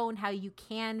shown how you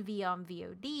can be on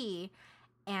VOD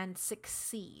and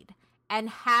succeed and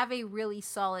have a really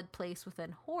solid place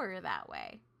within horror that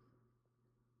way.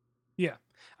 Yeah.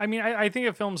 I mean, I think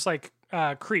of films like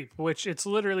Creep, which it's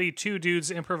literally two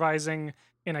dudes improvising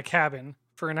in a cabin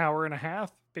for an hour and a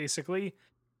half, basically.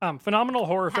 Phenomenal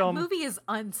horror That film. movie is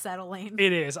unsettling.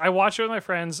 It is. I watched it with my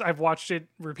friends. I've watched it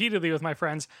repeatedly with my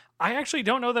friends. I actually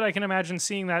don't know that I can imagine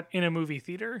seeing that in a movie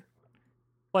theater.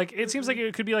 Like, it seems like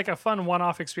it could be like a fun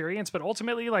one-off experience, but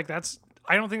ultimately, like,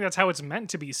 I don't think that's how it's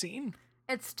meant to be seen.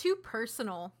 It's too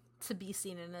personal to be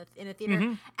seen in a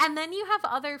theater. And then you have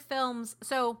other films.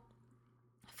 So,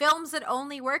 films that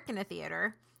only work in a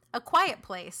theater. A Quiet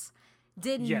Place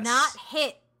did Yes. not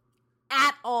hit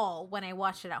at all when I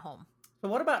watched it at home. So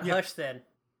what about Hush then?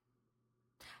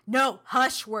 No,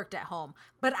 Hush worked at home.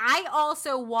 But I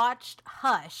also watched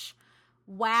Hush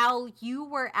while you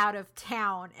were out of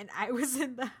town and I was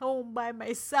in the home by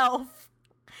myself.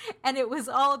 And it was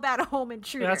all about a home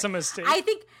intruder. That's a mistake. I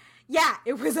think, yeah,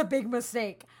 it was a big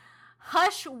mistake.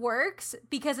 Hush works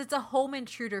because it's a home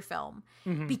intruder film.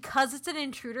 Because it's an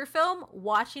intruder film,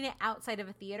 watching it outside of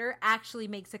a theater actually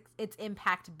makes its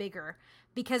impact bigger.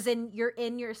 Because you're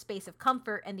in your space of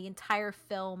comfort and the entire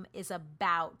film is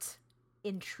about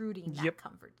intruding that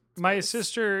comfort space. My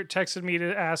sister texted me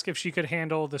to ask if she could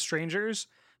handle The Strangers.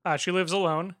 She lives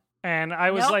alone. And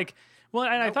I was Nope. like, well,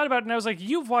 and I thought about it and I was like,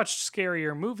 you've watched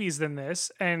scarier movies than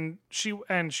this. And she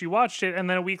watched it. And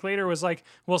then a week later was like,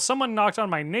 well, someone knocked on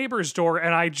my neighbor's door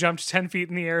and I jumped 10 feet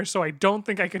in the air. So I don't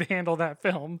think I could handle that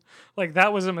film. Like,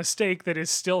 that was a mistake that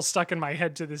is still stuck in my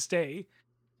head to this day.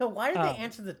 So why did they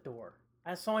answer the door?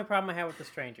 That's the only problem I have with The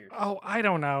Strangers. Oh, I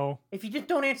don't know. If you just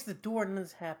don't answer the door, none of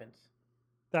this happens.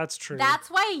 That's true. That's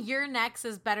why Your Next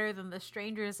is better than The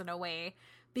Strangers in a way,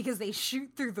 because they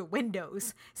shoot through the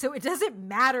windows. So it doesn't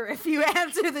matter if you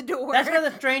answer the door. That's why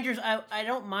The Strangers, I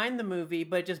don't mind the movie,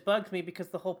 but it just bugs me because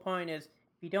the whole point is,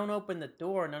 if you don't open the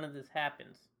door, none of this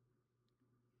happens.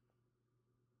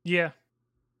 Yeah.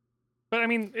 But I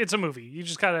mean, it's a movie. You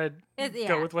just gotta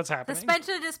go with what's happening.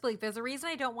 Suspension of disbelief. There's a reason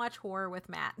I don't watch horror with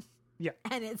Matt. Yeah.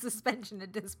 And it's suspension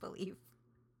of disbelief.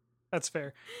 That's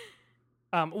fair.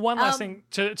 One last thing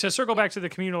to circle back to the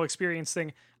communal experience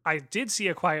thing. I did see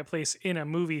A Quiet Place in a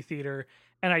movie theater,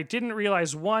 and I didn't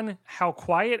realize, one, how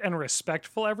quiet and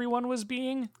respectful everyone was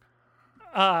being.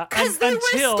 Because they were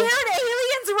scared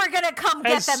aliens were going to come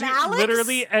get them, Alex.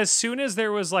 Literally, as soon as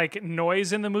there was like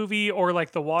noise in the movie or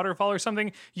like the waterfall or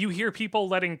something, you hear people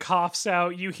letting coughs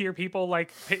out. You hear people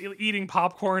like eating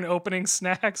popcorn, opening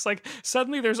snacks. Like,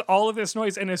 suddenly there's all of this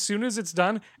noise, and as soon as it's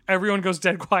done, everyone goes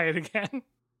dead quiet again.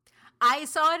 I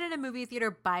saw it in a movie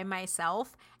theater by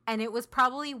myself, and it was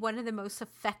probably one of the most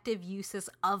effective uses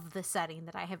of the setting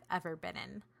that I have ever been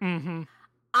in. Mm-hmm.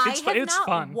 I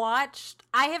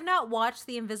have not watched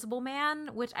The Invisible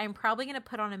Man, which I'm probably going to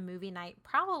put on a movie night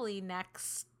probably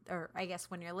next, or I guess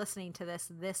when you're listening to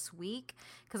this week,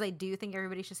 because I do think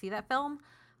everybody should see that film.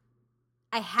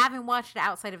 I haven't watched it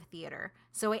outside of a theater,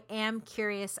 so I am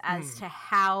curious as to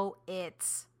how it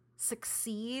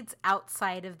succeeds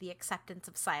outside of the acceptance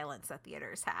of silence that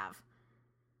theaters have.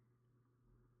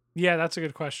 Yeah, that's a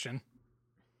good question.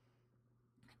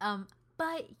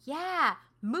 But yeah,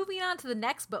 moving on to the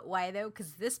next but why though,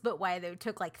 because this but why though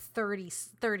took like 30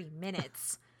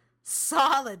 minutes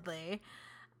solidly.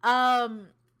 The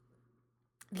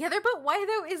other but why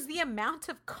though is the amount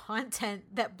of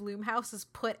content that Blumhouse has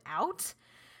put out.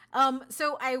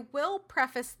 So I will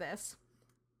preface this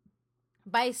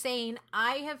by saying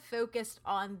I have focused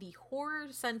on the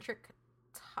horror-centric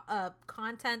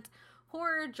content,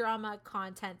 horror drama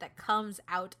content that comes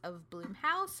out of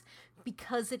Blumhouse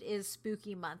because it is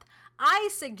spooky month. I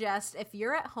suggest if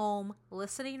you're at home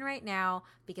listening right now,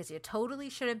 because you totally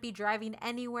shouldn't be driving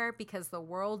anywhere because the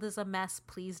world is a mess,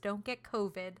 please don't get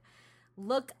COVID,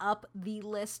 look up the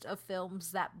list of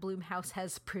films that Blumhouse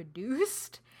has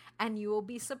produced and you will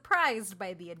be surprised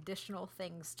by the additional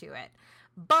things to it.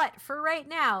 But for right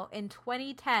now, in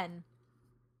 2010,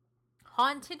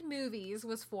 Haunted Movies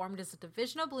was formed as a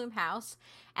division of Blumhouse,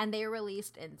 and they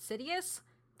released Insidious,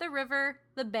 The River,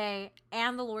 The Bay,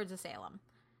 and The Lords of Salem.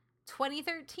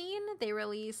 2013, they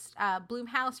released,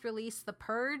 Blumhouse released The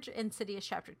Purge, Insidious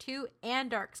Chapter 2,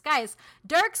 and Dark Skies.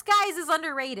 Dark Skies is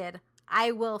underrated,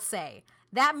 I will say.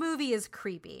 That movie is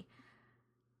creepy.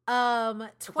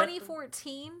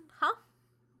 2014, huh? I'm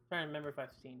trying to remember if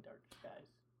I've seen Dark Skies.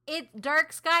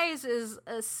 Dark Skies is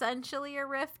essentially a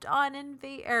rift on not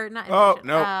Oh, Invasion.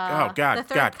 no. Oh, God. The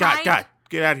Third God. Kind.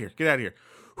 Get out of here. Get out of here.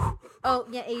 Oh,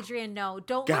 yeah, Adrian, no.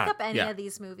 Don't God, look up any yeah. of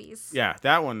these movies. Yeah,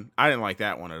 that one. I didn't like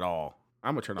that one at all.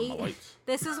 I'm going to turn on my lights.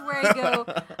 This is where I go,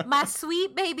 my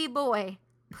sweet baby boy,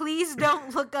 please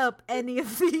don't look up any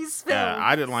of these films. Yeah,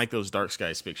 I didn't like those Dark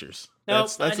Skies pictures.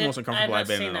 That's the most uncomfortable I've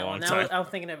been in a long time. I was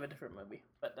thinking of a different movie.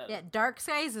 But Yeah, Dark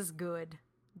Skies is good.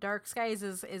 Dark Skies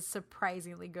is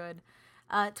surprisingly good.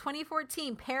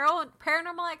 2014,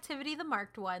 Paranormal Activity, the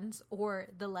marked ones, or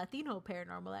the Latino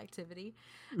Paranormal Activity,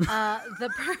 The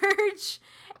Purge,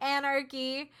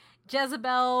 Anarchy,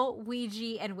 Jezebel,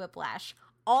 Ouija, and Whiplash.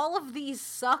 All of these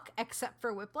suck except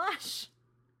for Whiplash.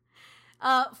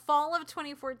 Fall of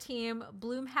 2014,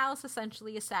 Blumhouse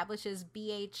essentially establishes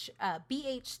BH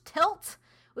Tilt.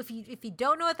 If you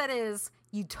don't know what that is,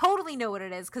 you totally know what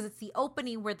it is, because it's the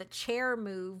opening where the chair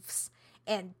moves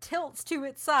and tilts to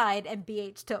its side, and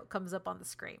BH Tilt comes up on the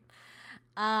screen.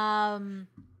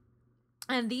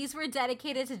 And these were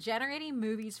dedicated to generating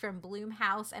movies from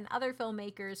Blumhouse and other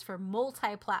filmmakers for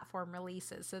multi-platform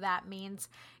releases. So that means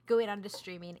going onto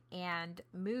streaming and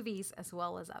movies as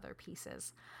well as other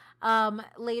pieces.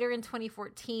 Later in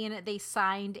 2014, they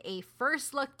signed a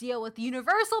first look deal with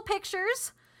Universal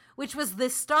Pictures, which was the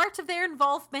start of their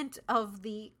involvement of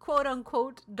the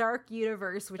quote-unquote dark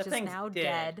universe, which is now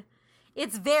dead.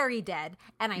 It's very dead,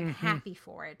 and I'm happy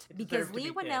for it, because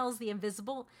Lee Winnell's The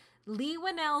Invisible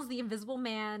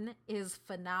Man is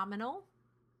phenomenal,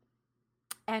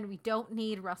 and we don't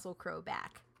need Russell Crowe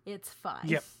back. It's fine.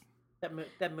 Yep.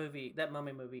 That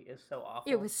Mummy movie is so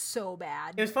awful. It was so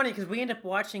bad. It was funny because we ended up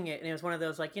watching it, and it was one of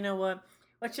those, like, you know what?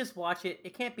 Let's just watch it.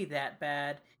 It can't be that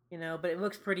bad, you know, but it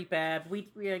looks pretty bad.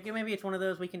 Maybe it's one of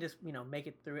those we can just, make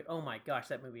it through it. Oh my gosh,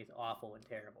 that movie is awful and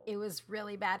terrible. It was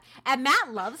really bad. And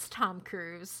Matt loves Tom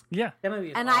Cruise. Yeah. That movie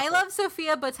is and awful. I love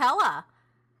Sophia Botella.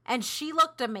 And she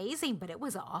looked amazing, but it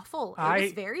was awful. It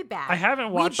was very bad. I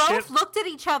haven't watched it. We both looked at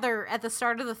each other at the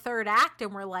start of the third act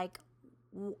and were like,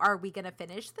 are we going to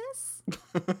finish this?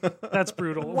 That's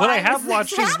brutal. Why What I have is this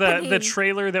watched is the happening?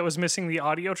 trailer that was missing the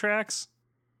audio tracks.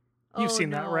 You've seen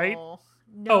that, right?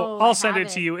 No, I'll I send it to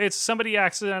haven't. you. It's somebody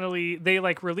accidentally, they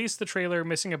released the trailer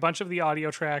missing a bunch of the audio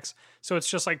tracks. So it's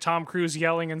just like Tom Cruise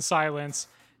yelling in silence.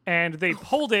 And they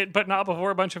pulled it, but not before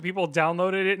a bunch of people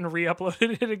downloaded it and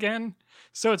re-uploaded it again.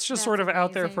 So it's just That's sort of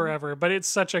out there amazing. forever. But it's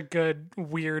such a good,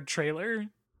 weird trailer.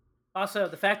 Also,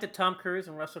 the fact that Tom Cruise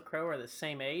and Russell Crowe are the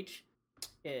same age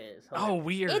is Oh, hilarious.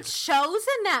 weird. It shows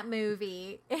in that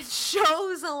movie. It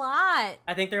shows a lot.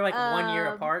 I think they're like 1 year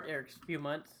Um, apart or a few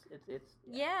months. It's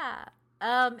Yeah.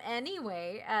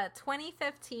 Anyway,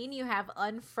 2015, you have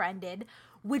Unfriended,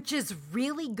 which is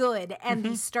really good, and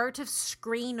the start of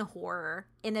screen horror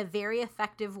in a very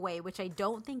effective way, which I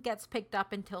don't think gets picked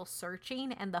up until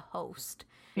Searching and The Host.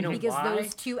 You know because why?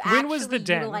 those two When was The actually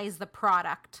Den? utilize the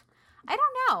product. I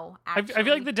don't know. I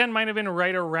feel like The Den might have been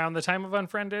right around the time of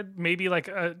Unfriended, maybe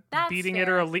That's beating fair. it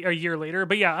or a year later.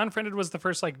 But yeah, Unfriended was the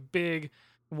first big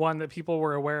one that people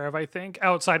were aware of, I think,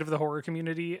 outside of the horror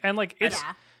community. And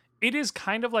it is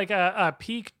kind of like a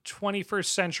peak 21st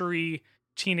century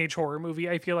teenage horror movie.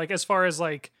 I feel like, as far as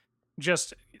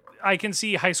just, I can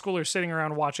see high schoolers sitting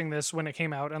around watching this when it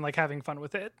came out and having fun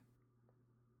with it.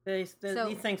 these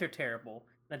So- things are terrible.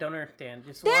 I don't understand.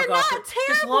 Just They're log off. not Just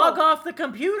terrible. log off the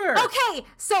computer. Okay,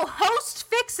 so Host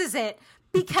fixes it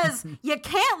because you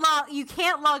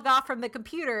can't log off from the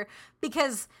computer,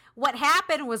 because what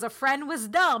happened was a friend was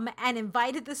dumb and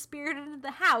invited the spirit into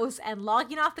the house, and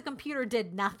logging off the computer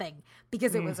did nothing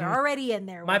because it was already in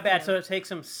there. My with bad. him. So it takes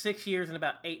them 6 years and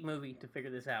about 8 movies to figure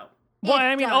this out. Well, It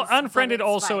I mean, does, but Unfriended it's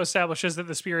also fine. establishes that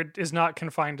the spirit is not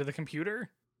confined to the computer.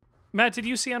 Matt, did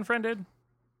you see Unfriended?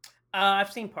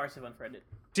 I've seen parts of Unfriended.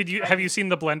 Have you seen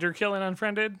the blender kill in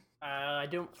Unfriended? I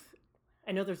don't.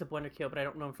 I know there's a blender kill, but I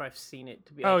don't know if I've seen it.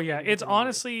 To be Oh honest, yeah, it's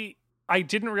honestly, I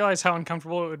didn't realize how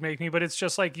uncomfortable it would make me, but it's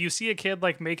just you see a kid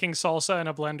making salsa in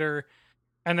a blender,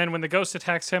 and then when the ghost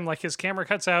attacks him, his camera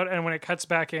cuts out, and when it cuts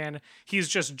back in, he's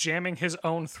just jamming his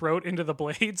own throat into the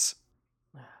blades.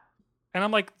 And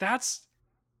I'm like, that's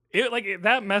it.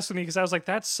 That messed with me, because I was like,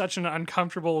 that's such an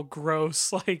uncomfortable,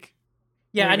 gross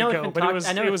Yeah, way I know to it's go, been but it talked. was-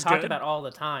 I know it it's was talked good. about all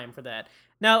the time for that.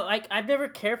 Now, I've never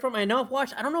cared for them. I know I've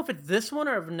watched. I don't know if it's this one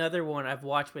or another one I've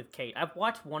watched with Kate. I've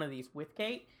watched one of these with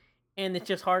Kate, and it's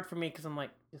just hard for me because I'm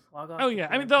like, just log off. Oh yeah,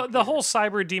 I mean the whole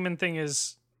cyber demon thing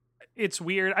it's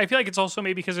weird. I feel like it's also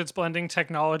maybe because it's blending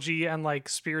technology and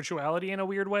spirituality in a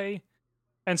weird way,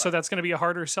 and so that's going to be a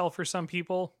harder sell for some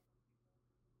people.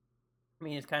 I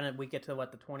mean, it's kind of we get to the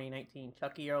 2019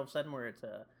 Chucky all of a sudden where it's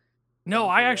a. No,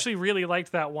 I Yeah. actually really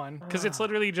liked that one because it's Ah.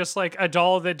 literally just a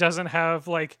doll that doesn't have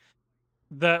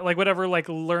the whatever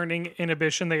learning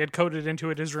inhibition they had coded into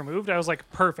it is removed. I was like,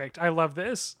 perfect. I love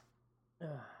this.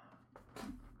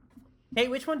 Hey,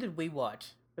 which one did we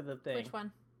watch for the thing? Which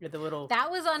one? Yeah, the little That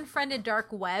was Unfriended Dark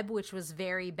Web, which was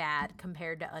very bad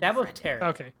compared to Unfriended. that was terrible.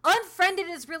 Okay. Unfriended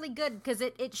is really good because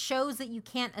it shows that you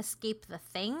can't escape the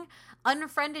thing.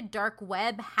 Unfriended Dark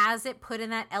Web has it put in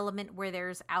that element where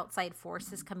there's outside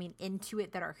forces coming into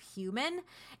it that are human,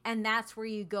 and that's where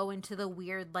you go into the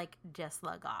weird, like, just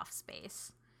log off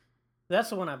space. That's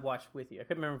the one I've watched with you. I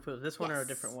couldn't remember if it was this one or a Yes.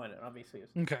 different one. Obviously,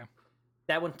 it's Okay.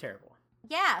 that one's terrible.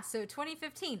 Yeah, so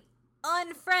 2015,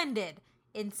 Unfriended,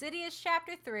 Insidious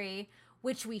Chapter 3,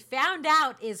 which we found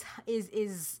out is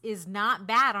not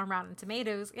bad on Rotten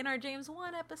Tomatoes in our James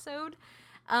Wan episode.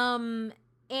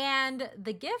 And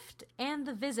The Gift and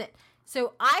The Visit.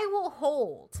 So I will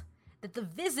hold that The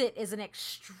Visit is an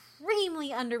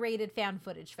extremely underrated found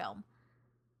footage film.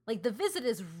 Like, The Visit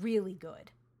is really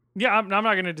good. Yeah, I'm not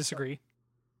going to disagree.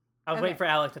 I was Okay. waiting for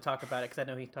Alec to talk about it because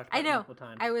I know he talked about I it know. multiple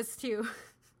times. I was too.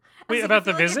 Wait, I about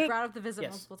feel The like I Visit? brought up The Visit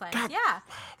Yes. multiple times. God. Yeah.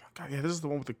 God, yeah, this is the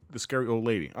one with the scary old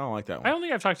lady. I don't like that one. I don't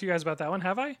think I've talked to you guys about that one,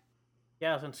 have I?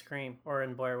 Yeah, it was in Scream or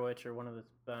in Blair Witch or one of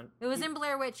the. It was in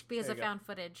Blair Witch because There of you go. found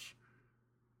footage.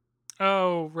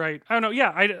 Oh, right. I don't know.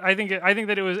 Yeah, I think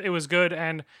that it was good,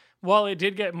 and while it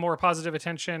did get more positive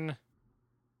attention,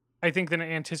 I think than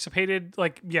anticipated.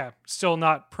 Like, yeah, still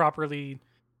not properly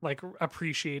like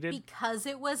appreciated. Because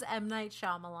it was M. Night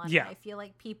Shyamalan. Yeah. I feel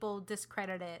like people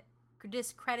discredited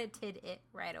it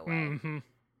right away. hmm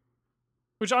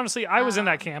Which honestly, I was in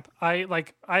that Um, camp. I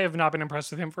have not been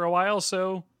impressed with him for a while,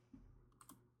 so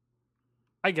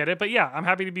I get it. But yeah, I'm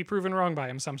happy to be proven wrong by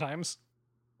him sometimes.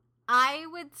 I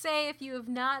would say if you have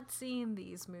not seen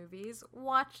these movies,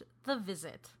 watch The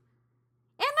Visit.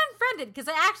 And Unfriended, because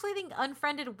I actually think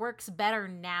Unfriended works better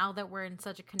now that we're in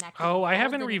such a connected Oh, I world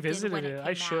haven't than it did revisited when it. I came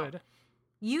out. should.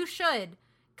 You should.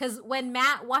 Because when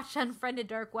Matt watched Unfriended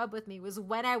Dark Web with me was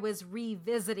when I was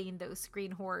revisiting those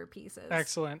screen horror pieces.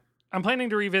 Excellent. I'm planning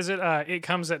to revisit It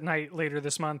Comes at Night later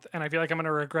this month, and I feel like I'm going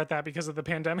to regret that because of the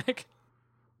pandemic.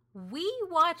 We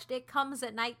watched It Comes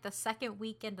at Night the second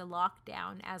weekend of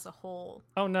lockdown as a whole.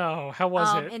 Oh no, how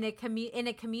was it? In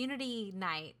a community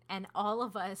night, and all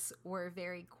of us were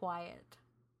very quiet.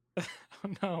 Oh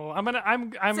no,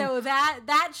 I'm So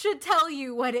that should tell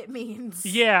you what it means.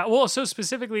 Yeah, well, so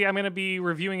specifically, I'm going to be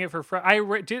reviewing it for I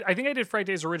think I did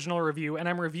Friday's original review, and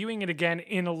I'm reviewing it again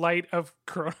in light of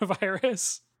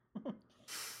coronavirus.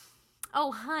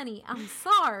 Oh, honey, I'm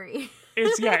sorry.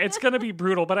 It's going to be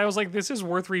brutal, but I was like, this is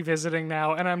worth revisiting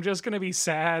now, and I'm just going to be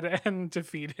sad and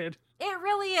defeated. It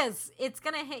really is. It's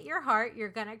going to hit your heart. You're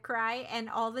going to cry, and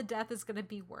all the death is going to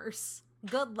be worse.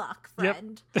 Good luck,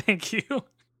 friend. Yep. Thank you.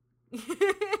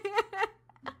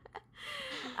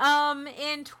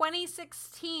 In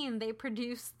 2016, they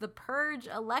produced The Purge,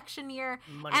 Election Year,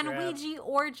 Money and grab. Ouija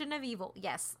Origin of Evil.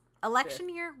 Yes, Election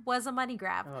Year was a money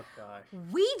grab. Oh gosh.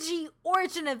 Ouija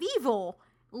Origin of Evil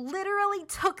literally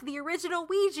took the original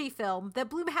Ouija film that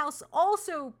Blumhouse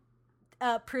also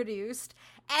produced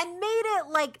and made it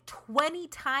like 20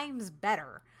 times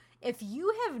better. If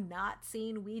you have not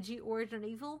seen Ouija Origin of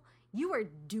Evil, you are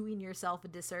doing yourself a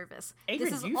disservice.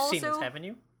 Adrian, this is you've also seen this, haven't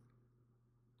you?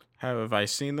 Have I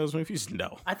seen those movies?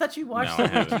 No. I thought you watched No, I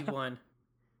the haven't. Ouija one.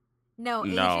 no.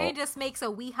 No. Adrian just makes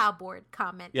a Ouija board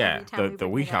comment. Yeah, every time we the bring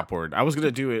it Ouija up. board. I was gonna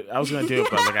do it, but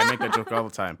like I make that joke all the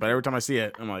time. But every time I see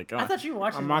it, I'm like, oh, I thought you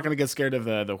watched I'm it. not gonna get scared of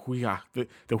the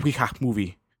Ouija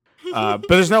movie. But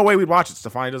there's no way we'd watch it.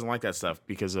 Stefani doesn't like that stuff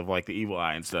because of like the evil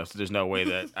eye and stuff. So there's no way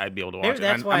that I'd be able to watch Maybe it.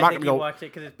 that's I'm why not I think gonna you go. watched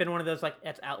it because it's been one of those like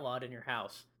that's outlawed in your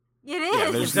house. It Yeah,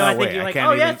 is. there's So no I think way. you're I like, can't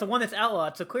oh yeah, even- it's the one that's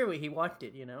outlawed. So clearly he watched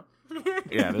it. You know.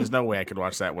 Yeah, there's no way I could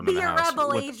watch that one in Be the a house. rebel,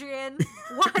 with- Adrian.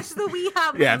 Watch the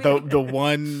Ouija movie. Yeah,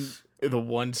 the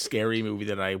one scary movie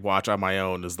that I watch on my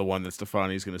own is the one that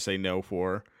Stefani's gonna say no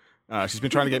for. She's been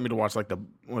trying to get me to watch like the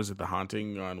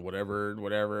Haunting on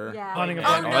whatever. Yeah. Haunting of Oh,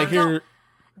 Bly no, All I no. hear,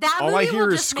 That all movie I hear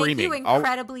will is just make you screaming. All-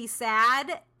 incredibly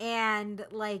sad, and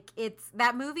like it's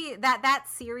that movie that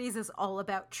series is all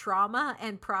about trauma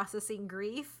and processing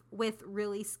grief with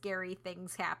really scary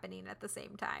things happening at the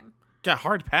same time. yeah,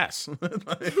 hard pass,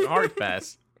 hard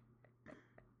pass.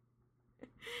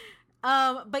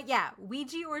 But yeah,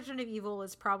 Ouija Origin of Evil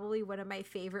is probably one of my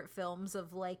favorite films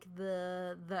of like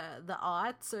the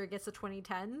aughts or I guess the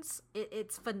 2010s.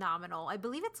 It's phenomenal. I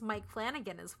believe it's Mike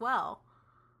Flanagan as well.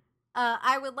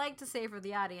 I would like to say for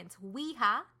the audience,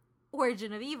 Ouija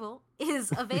Origin of Evil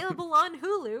is available on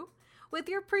Hulu with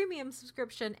your premium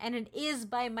subscription, and it is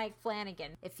by Mike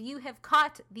Flanagan. If you have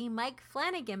caught the Mike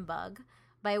Flanagan bug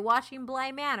by watching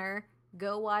Bly Manor,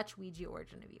 go watch Ouija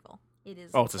Origin of Evil. It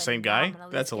is. Oh, it's the same guy?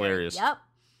 phenomenally That's scary. hilarious.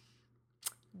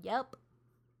 Yep.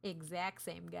 Exact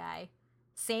same guy.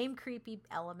 Same creepy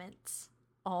elements.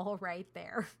 All right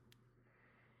there.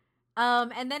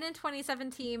 And then in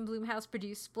 2017, Blumhouse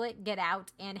produced Split, Get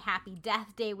Out, and Happy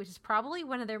Death Day, which is probably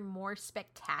one of their more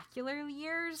spectacular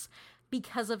years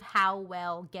because of how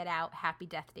well Get Out, Happy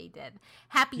Death Day did.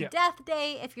 Happy Death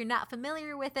Day, if you're not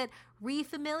familiar with it,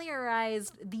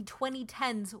 refamiliarized the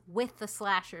 2010s with the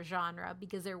slasher genre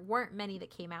because there weren't many that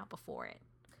came out before it.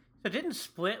 So didn't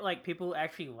Split like people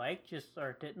actually like just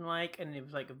or didn't like, and it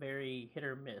was like a very hit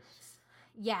or miss?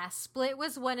 Yeah, Split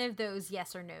was one of those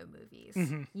yes or no movies.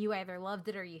 Mhm. You either loved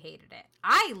it or you hated it.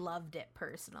 I loved it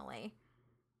personally.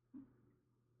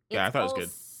 Yeah, I thought it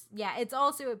was good. Yeah, it's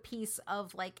also a piece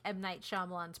of like M. Night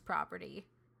Shyamalan's property,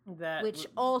 That which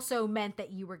also meant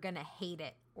that you were going to hate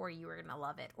it or you were going to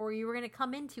love it or you were going to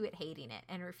come into it hating it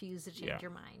and refuse to change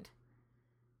your mind.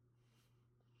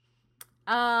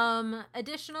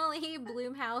 Additionally,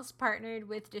 Blumhouse partnered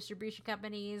with distribution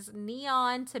companies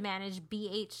Neon to manage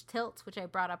BH Tilt, which I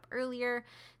brought up earlier.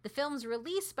 The films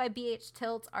released by BH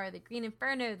Tilt are The Green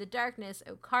Inferno, The Darkness,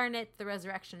 O Carnate, The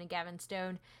Resurrection of Gavin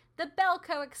Stone, The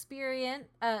Belko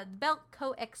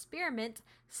Experiment,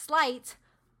 Slight,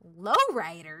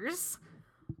 Lowriders,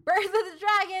 Birth of the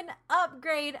Dragon,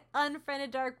 Upgrade,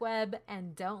 Unfriended Dark Web,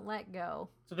 and Don't Let Go.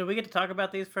 So do we get to talk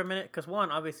about these for a minute? Because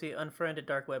one, obviously, Unfriended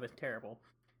Dark Web is terrible.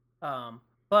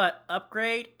 But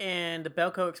Upgrade and the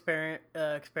Belko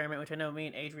experiment, which I know me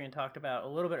and Adrian talked about a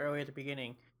little bit earlier at the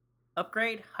beginning.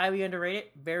 Upgrade, highly underrated,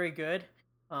 very good.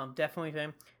 Definitely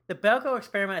them. The Belko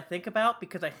experiment I think about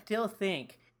because I still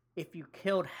think if you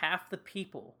killed half the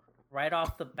people right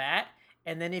off the bat,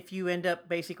 and then if you end up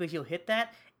basically you'll hit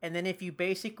that, and then if you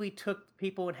basically took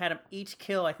people and had them each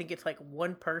kill, I think it's like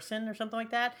one person or something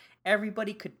like that,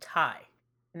 everybody could tie.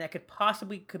 And that could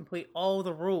possibly complete all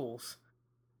the rules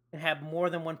and have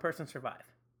more than one person survive.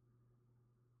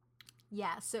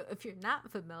 Yeah, so if you're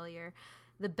not familiar,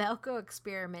 the Belko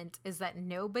experiment is that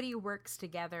nobody works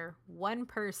together, one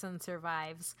person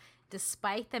survives,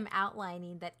 despite them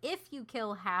outlining that if you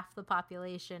kill half the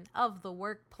population of the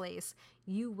workplace,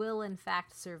 you will in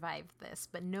fact survive this,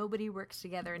 but nobody works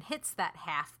together and hits that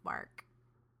half mark.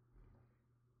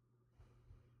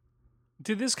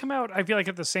 Did this come out, I feel like,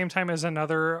 at the same time as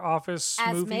another Office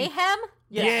As movie? Mayhem?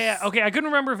 Yeah, okay, I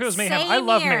couldn't remember if it was Mayhem. I Same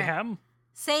love year. Mayhem.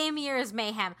 Same year as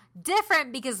Mayhem.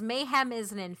 Different because Mayhem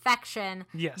is an infection.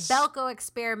 Yes. Belko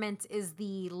experiment is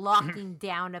the locking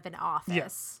down of an office.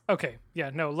 Yes. Okay, yeah,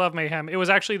 no, love Mayhem. It was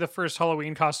actually the first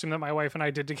Halloween costume that my wife and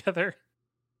I did together.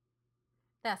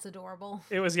 That's adorable.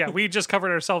 It was, yeah, we just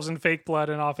covered ourselves in fake blood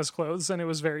and office clothes, and it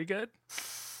was very good.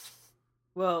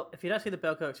 Well, if you don't see the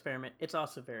Belko experiment, it's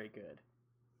also very good.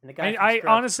 And the guy I from Scrubs-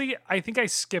 honestly, I think I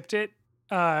skipped it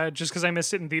just because I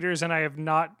missed it in theaters, and I have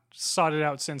not sought it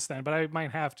out since then, but I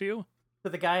might have to. So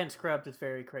the guy in Scrubs is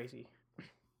very crazy.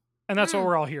 And that's what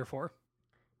we're all here for.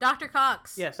 Dr.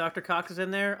 Cox. Yes, Dr. Cox is in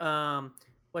there.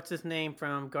 What's his name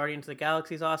from Guardians of the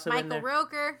Galaxy is also in there. Michael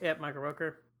Rooker. Yep, Michael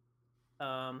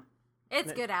Rooker.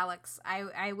 It's good, Alex.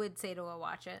 I would say to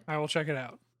watch it. I will check it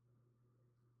out.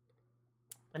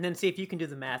 And then see if you can do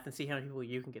the math and see how many people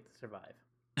you can get to survive.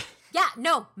 Yeah,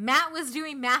 no, Matt was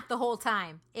doing math the whole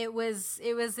time. It was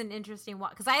an interesting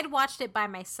watch because I had watched it by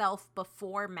myself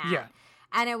before Matt. Yeah.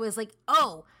 And it was like,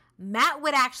 oh, Matt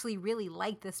would actually really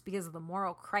like this because of the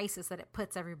moral crisis that it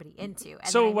puts everybody into. And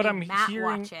So then I what made I'm Matt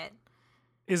hearing- watch it.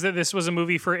 Is that this was a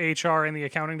movie for HR and the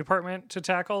accounting department to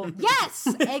tackle? Yes,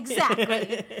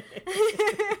 exactly.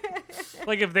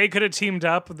 Like, if they could have teamed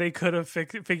up, they could have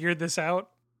figured this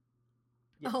out.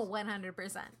 Oh,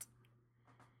 100%.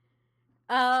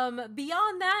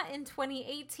 Beyond that, in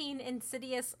 2018,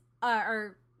 Insidious,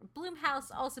 or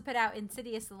Blumhouse also put out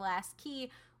Insidious: The Last Key,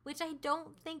 which I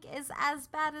don't think is as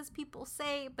bad as people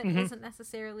say, but isn't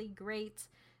necessarily great.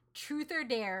 Truth or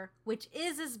Dare, which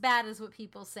is as bad as what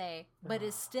people say, but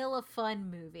is still a fun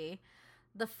movie.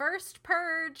 The First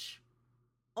Purge,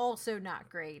 also not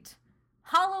great.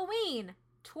 Halloween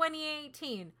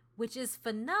 2018, which is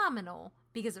phenomenal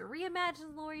because it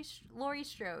reimagines Laurie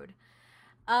Strode.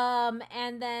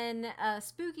 And then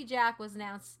Spooky Jack was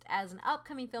announced as an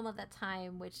upcoming film at that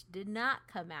time, which did not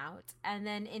come out. And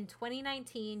then in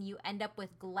 2019, you end up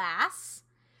with Glass,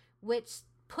 which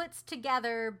puts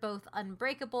together both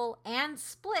Unbreakable and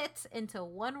Split into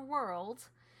one world.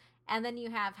 And then you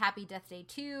have Happy Death Day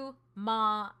 2,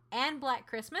 Ma, and Black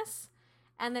Christmas.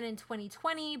 And then in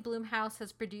 2020, Blumhouse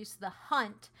has produced The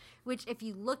Hunt, which if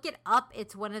you look it up,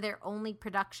 it's one of their only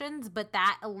productions, but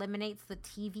that eliminates the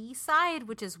TV side,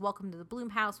 which is Welcome to the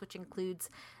Blumhouse, which includes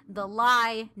The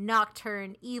Lie,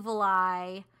 Nocturne, Evil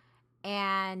Eye,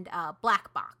 and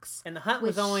Black Box. And The Hunt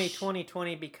was only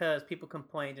 2020 because people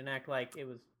complained and act like it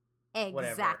was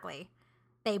Exactly.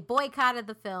 They boycotted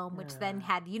the film, which then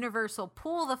had Universal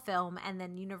pull the film, and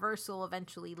then Universal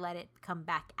eventually let it come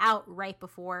back out right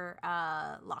before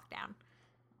lockdown.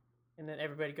 And then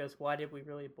everybody goes, why did we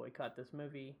really boycott this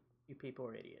movie? You people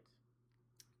are idiots.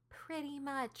 Pretty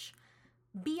much.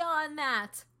 Beyond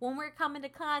that, when we're coming to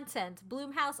content,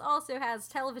 Blumhouse also has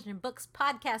television, books,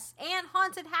 podcasts, and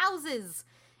haunted houses.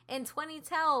 In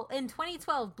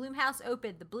 2012, Blumhouse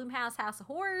opened the Blumhouse House of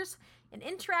Horrors, an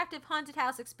interactive haunted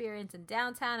house experience in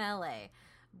downtown LA.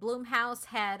 Blumhouse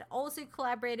had also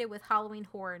collaborated with Halloween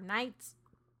Horror Nights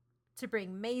to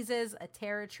bring mazes, a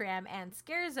terror tram, and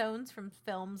scare zones from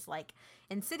films like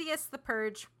Insidious, The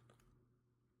Purge,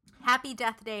 Happy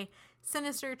Death Day,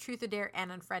 Sinister, Truth or Dare,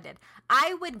 and Unfriended.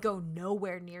 I would go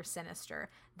nowhere near Sinister.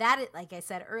 That is, like I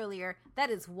said earlier,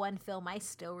 that is one film I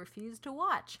still refuse to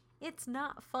watch. It's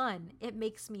not fun. It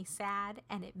makes me sad,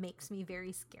 and it makes me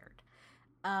very scared.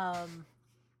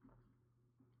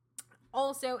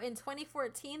 Also, in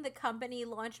 2014, the company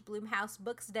launched Blumhouse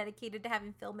Books, dedicated to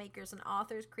having filmmakers and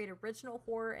authors create original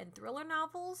horror and thriller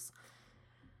novels.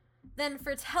 Then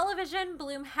for television,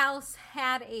 Blumhouse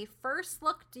had a first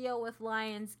look deal with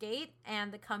Lionsgate,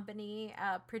 and the company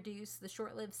produced the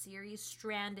short-lived series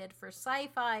Stranded for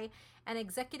Sci-Fi and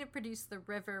executive produced The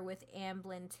River with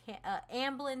Amblin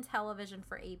Television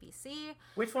for ABC.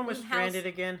 Which one was Stranded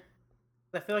again?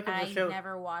 I feel like it was a show. I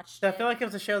never watched it. I feel like it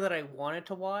was a show that I wanted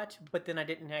to watch, but then I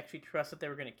didn't actually trust that they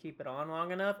were going to keep it on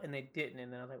long enough, and they didn't.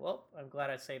 And then I was like, well, I'm glad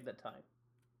I saved that time.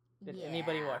 Did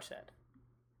anybody watch that?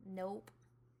 Nope.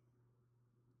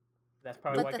 That's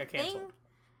probably why I got canceled.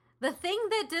 The thing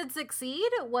that did succeed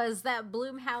was that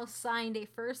Blumhouse signed a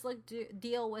first look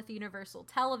deal with Universal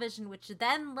Television, which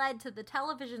then led to the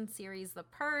television series The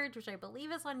Purge, which I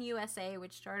believe is on USA,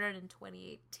 which started in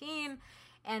 2018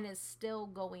 and is still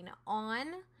going on.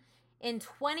 In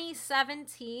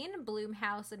 2017,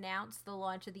 Blumhouse announced the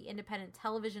launch of the independent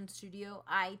television studio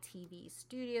ITV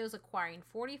Studios, acquiring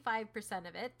 45%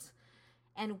 of it.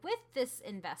 And with this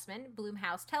investment,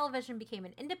 Blumhouse Television became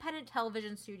an independent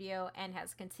television studio and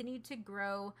has continued to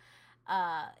grow.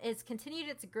 It's continued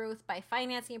its growth by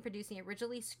financing and producing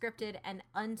originally scripted and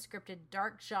unscripted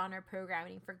dark genre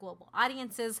programming for global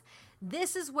audiences.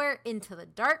 This is where Into the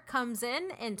Dark comes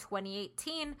in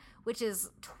 2018, which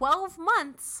is 12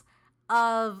 months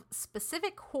of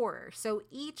specific horror. So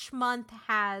each month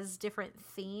has different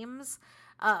themes.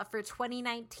 For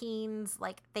 2019's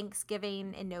like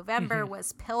Thanksgiving in November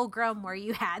was Pilgrim, where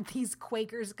you had these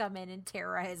Quakers come in and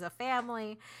terrorize a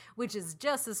family, which is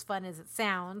just as fun as it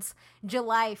sounds.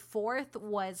 July 4th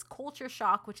was Culture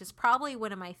Shock, which is probably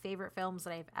one of my favorite films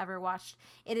that I've ever watched.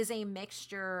 It is a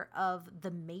mixture of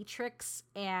The Matrix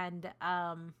and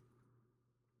I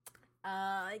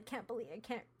can't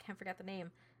forget the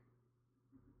name.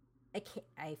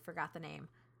 I forgot the name.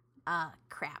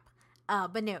 Crap.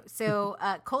 But no, so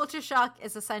Culture Shock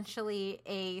is essentially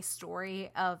a story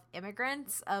of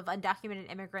immigrants, of undocumented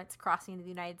immigrants crossing into the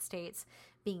United States,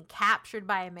 being captured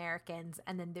by Americans,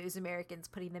 and then those Americans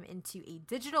putting them into a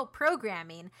digital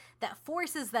programming that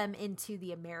forces them into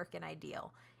the American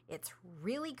ideal. It's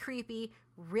really creepy,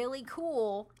 really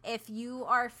cool. If you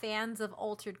are fans of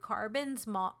Altered Carbon's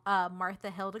Martha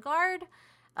Hildegard,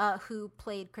 who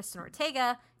played Kristen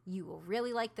Ortega, you will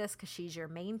really like this because she's your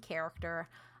main character.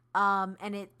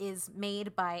 And it is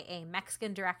made by a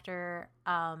Mexican director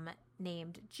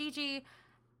named Gigi.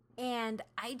 And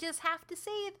I just have to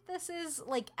say that this is,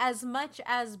 like, as much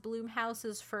as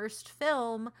Blumhouse's first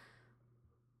film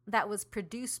that was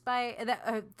produced by...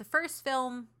 the first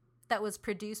film that was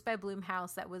produced by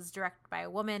Blumhouse that was directed by a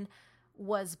woman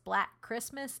was Black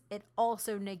Christmas. It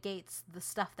also negates the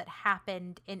stuff that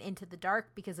happened in Into the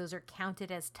Dark because those are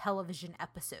counted as television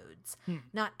episodes,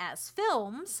 not as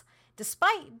films,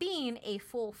 despite being a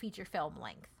full feature film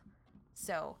length.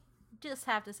 So just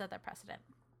have to set that precedent.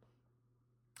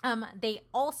 They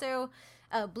also,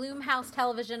 Blumhouse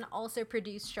Television also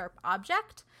produced Sharp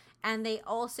Object, and they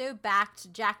also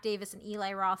backed Jack Davis and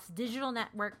Eli Roth's digital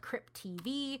network Crypt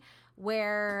TV,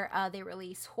 where they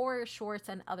release horror shorts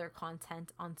and other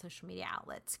content on social media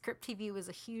outlets. Crypt TV was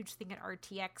a huge thing at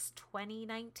RTX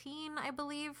 2019, I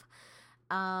believe.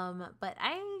 But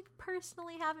I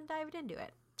personally haven't dived into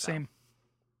it. So. Same.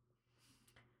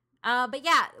 But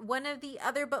yeah, one of the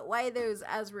other but why those,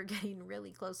 as we're getting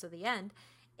really close to the end,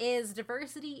 is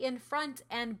diversity in front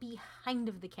and behind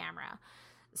of the camera.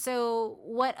 So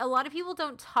what a lot of people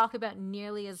don't talk about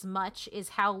nearly as much is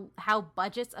how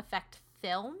budgets affect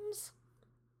films,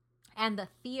 and the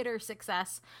theater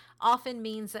success often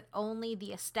means that only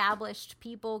the established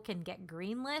people can get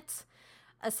greenlit.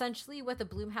 essentially what the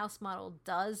Blumhouse model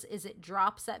does is it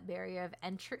drops that barrier of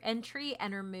entry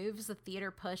and removes the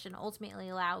theater push and ultimately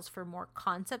allows for more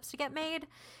concepts to get made.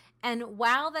 And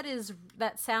while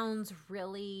that sounds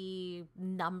really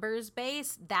numbers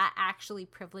based, that actually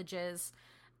privileges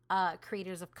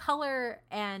creators of color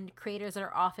and creators that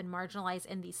are often marginalized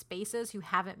in these spaces who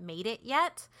haven't made it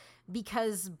yet,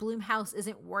 because Blumhouse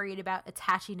isn't worried about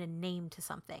attaching a name to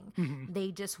something. Mm-hmm.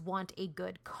 They just want a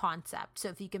good concept. So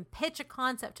if you can pitch a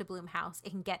concept to Blumhouse,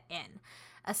 it can get in.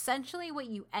 Essentially what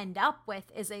you end up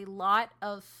with is a lot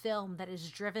of film that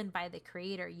is driven by the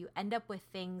creator. You end up with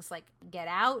things like Get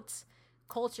Out,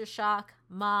 Culture Shock,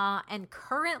 Ma, and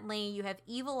currently you have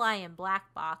Evil Eye and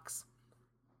Black Box.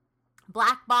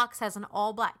 Black Box has an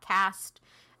all-black cast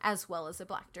as well as a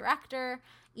black director.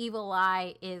 Evil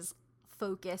Eye is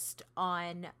focused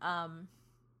on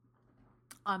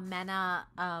MENA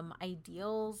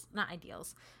ideals, not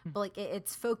ideals, but like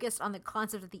it's focused on the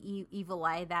concept of the evil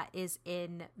eye that is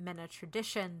in MENA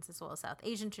traditions as well as South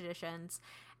Asian traditions,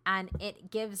 and it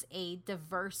gives a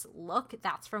diverse look.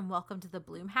 That's from Welcome to the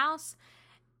Blumhouse.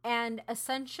 And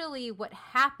essentially what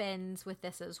happens with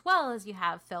this as well is you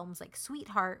have films like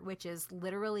Sweetheart, which is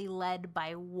literally led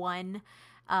by one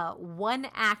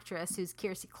actress who's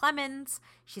Kiersey Clemons.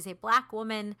 She's a black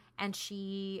woman, and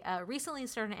she recently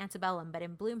starred in Antebellum, but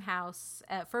in Blumhouse,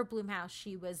 for Blumhouse,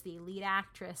 she was the lead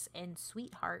actress in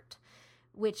Sweetheart,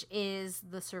 which is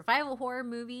the survival horror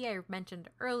movie I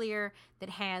mentioned earlier that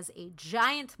has a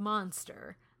giant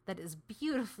monster that is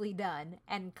beautifully done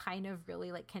and kind of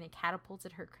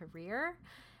catapulted her career.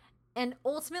 And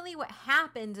ultimately what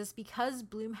happens is because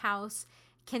Blumhouse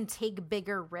can take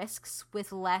bigger risks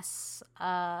with less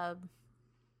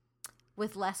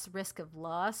risk of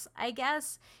loss, I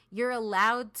guess, you're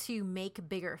allowed to make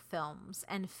bigger films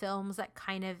and films that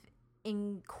kind of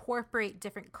incorporate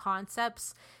different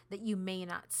concepts that you may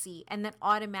not see, and that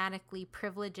automatically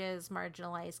privileges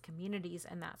marginalized communities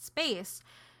in that space.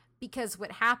 Because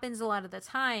what happens a lot of the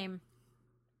time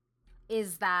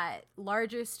is that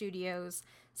larger studios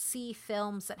see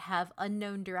films that have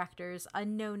unknown directors,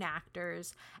 unknown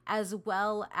actors, as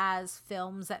well as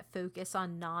films that focus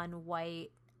on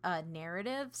non-white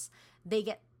narratives. They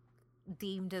get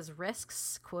deemed as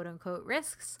risks, quote unquote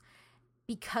risks,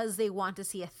 because they want to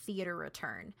see a theater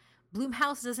return.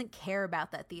 Blumhouse doesn't care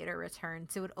about that theater return,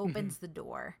 so it opens the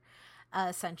door,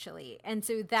 essentially. And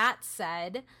so that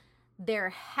said, there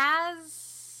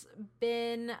has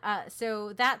been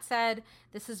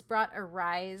this has brought a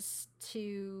rise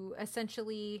to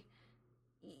essentially,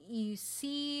 you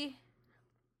see,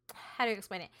 how do you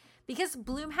explain it? Because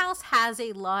Blumhouse has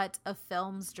a lot of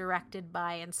films directed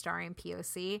by and starring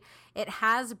POC, it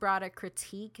has brought a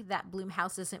critique that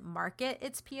Blumhouse doesn't market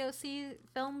its POC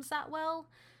films that well.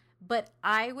 But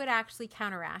I would actually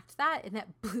counteract that in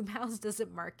that Blumhouse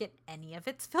doesn't market any of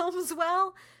its films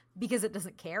well, because it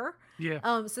doesn't care.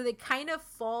 Yeah. So they kind of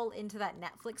fall into that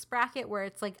Netflix bracket where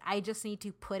it's like, I just need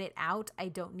to put it out. I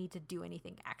don't need to do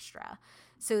anything extra.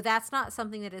 So that's not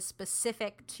something that is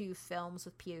specific to films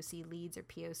with POC leads or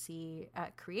POC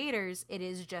creators. It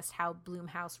is just how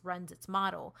Blumhouse runs its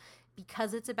model.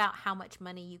 Because it's about how much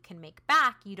money you can make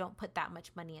back, you don't put that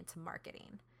much money into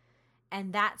marketing.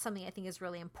 And that's something I think is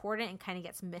really important and kind of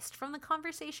gets missed from the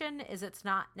conversation, is it's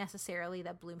not necessarily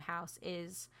that Blumhouse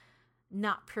is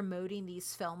not promoting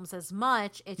these films as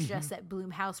much. It's just that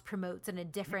Blumhouse promotes in a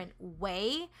different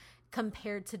way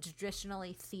compared to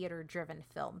traditionally theater-driven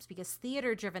films, because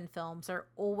theater-driven films are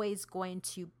always going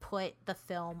to put the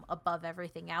film above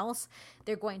everything else.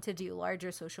 They're going to do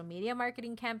larger social media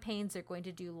marketing campaigns. They're going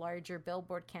to do larger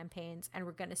billboard campaigns, and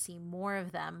we're going to see more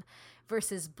of them,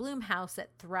 versus Blumhouse that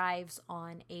thrives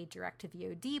on a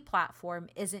direct-to-VOD platform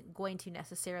isn't going to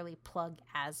necessarily plug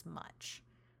as much.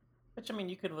 Which, I mean,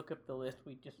 you could look up the list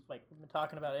we've been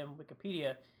talking about in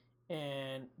Wikipedia,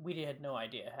 and we had no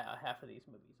idea how half of these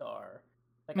movies are.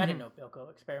 Like, I didn't know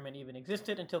Bilko Experiment even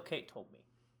existed until Kate told me.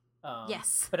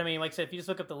 Yes. But, I mean, like I said, if you just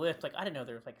look up the list, like, I didn't know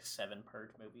there was, 7 Purge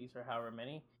movies or however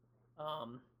many. I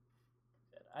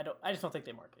just don't think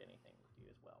they market anything with you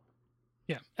as well.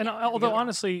 Yeah. And although,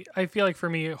 honestly, I feel like for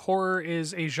me, horror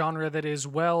is a genre that is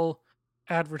well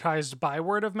advertised by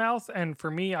word of mouth, and for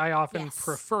me, I often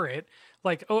prefer it.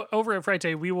 Like over at Fright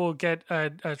Day, we will get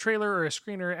a trailer or a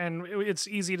screener, and it's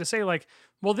easy to say like,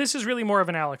 well, this is really more of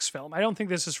an Alex film. I don't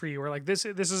think this is for you. Or like, this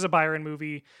is a Byron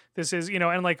movie. This is,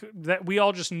 and like that, we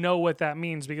all just know what that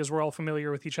means because we're all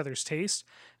familiar with each other's taste.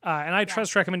 And I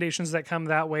trust recommendations that come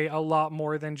that way a lot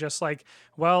more than just like,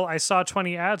 well, I saw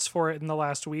 20 ads for it in the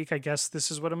last week. I guess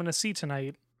this is what I'm going to see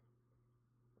tonight.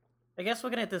 I guess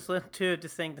looking at this list too,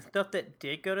 just saying the stuff that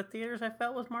did go to theaters, I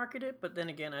felt was marketed, but then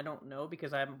again, I don't know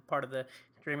because I'm part of the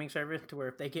streaming service to where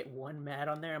if they get one ad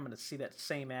on there, I'm going to see that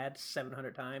same ad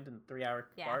 700 times in 3 hour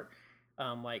part.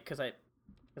 Because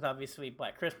obviously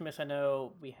Black Christmas, I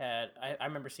know we had. I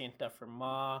remember seeing stuff from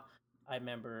Ma. I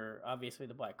remember obviously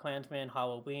the Black Klansman,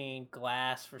 Halloween,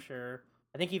 Glass for sure.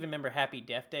 I think even remember Happy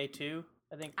Death Day too.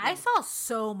 I saw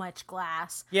so much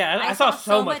Glass. Yeah, I saw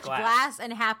so much Glass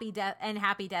and Happy Death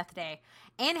Day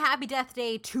and Happy Death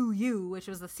Day 2 You, which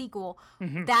was the sequel.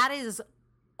 Mm-hmm. That is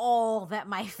all that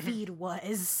my feed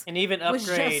was. And even Upgrade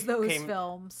was just those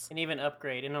films. And even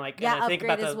Upgrade, and like yeah, and I think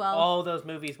Upgrade about as well. all those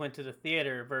movies went to the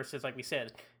theater versus like we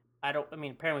said.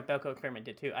 Apparently Belko Experiment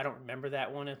did too. I don't remember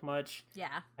that one as much.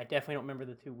 Yeah. I definitely don't remember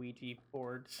the 2 Ouija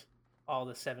boards. All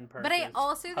the 7 purses. But I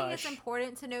also think it's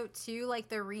important to note too, like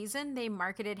the reason they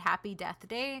marketed Happy Death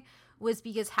Day was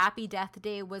because Happy Death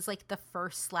Day was like the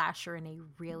first slasher in a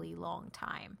really long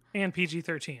time. And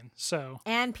PG-13, so.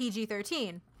 And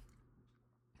PG-13.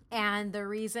 And the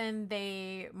reason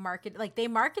they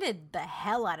marketed the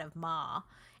hell out of Ma.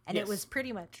 And yes. It was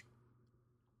pretty much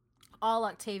all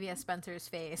Octavia Spencer's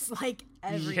face, like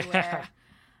everywhere.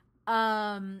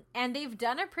 And they've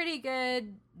done a pretty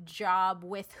good job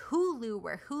with Hulu,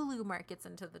 where Hulu markets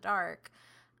Into the Dark.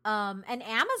 And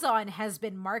Amazon has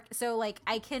been so like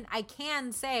I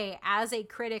can say as a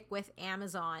critic with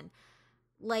Amazon,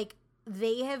 like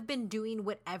they have been doing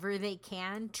whatever they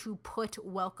can to put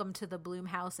Welcome to the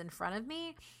Blumhouse in front of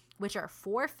me, which are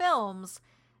 4 films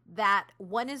that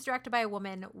one is directed by a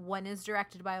woman, one is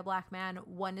directed by a Black man,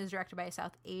 one is directed by a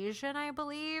South Asian, I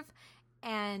believe.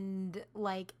 And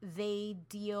like they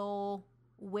deal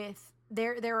with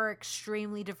there are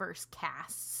extremely diverse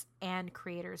casts and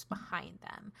creators behind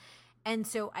them. And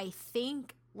so I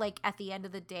think like at the end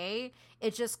of the day,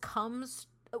 it just comes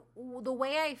the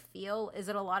way I feel is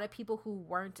that a lot of people who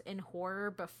weren't in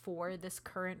horror before this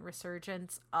current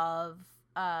resurgence of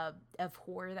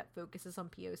horror that focuses on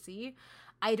POC,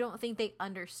 I don't think they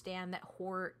understand that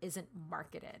horror isn't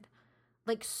marketed.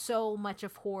 Like so much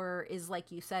of horror is,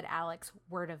 like you said, Alex,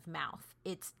 word of mouth.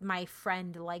 It's my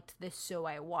friend liked this, so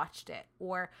I watched it.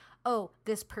 Or, oh,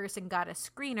 this person got a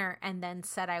screener and then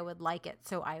said I would like it,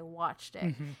 so I watched it.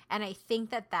 Mm-hmm. And I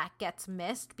think that gets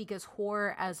missed because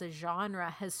horror as a genre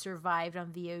has survived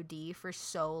on VOD for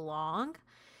so long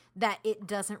that it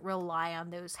doesn't rely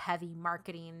on those heavy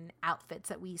marketing outfits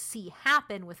that we see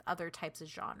happen with other types of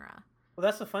genre. Well,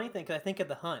 that's the funny thing, because I think of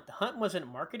The Hunt. The Hunt wasn't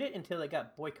marketed until it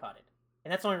got boycotted.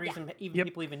 And that's the only reason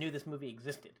people even knew this movie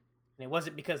existed. And it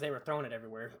wasn't because they were throwing it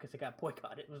everywhere, because it got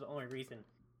boycotted. It was the only reason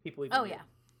people even knew.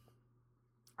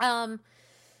 Yeah.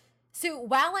 So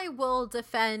while I will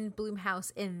defend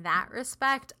Blumhouse in that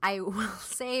respect, I will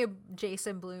say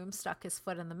Jason Blum stuck his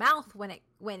foot in the mouth when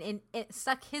it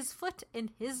stuck his foot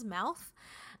in his mouth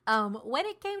when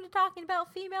it came to talking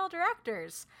about female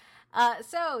directors.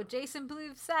 So Jason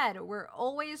Blum said, "We're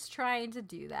always trying to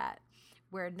do that.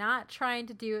 We're not trying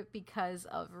to do it because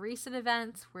of recent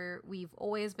events where we've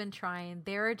always been trying.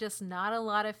 There are just not a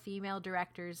lot of female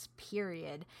directors,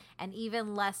 period, and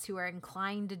even less who are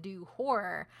inclined to do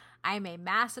horror. I'm a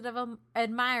massive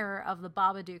admirer of the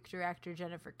Babadook director,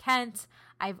 Jennifer Kent.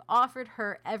 I've offered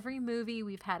her every movie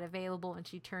we've had available, and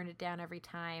she turned it down every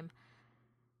time."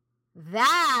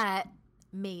 That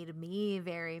made me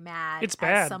very mad. It's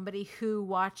bad. As somebody who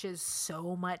watches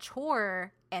so much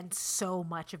horror and so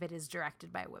much of it is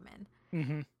directed by women.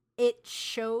 Mm-hmm. It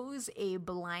shows a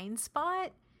blind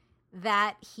spot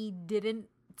that he didn't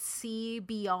see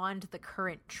beyond the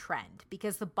current trend,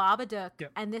 because the Babadook,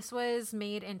 and this was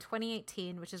made in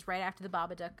 2018, which is right after the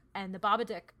Babadook, and the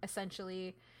Babadook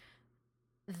essentially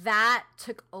that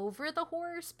took over the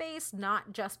horror space,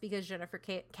 not just because Jennifer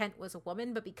Kent was a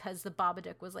woman, but because the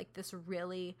Babadook was like this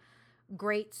really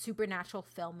great supernatural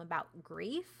film about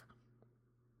grief.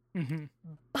 Mm-hmm.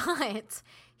 But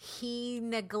he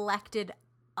neglected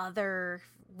other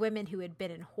women who had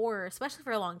been in horror, especially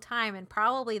for a long time, and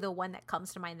probably the one that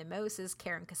comes to mind the most is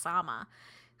Karen Kusama,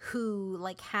 who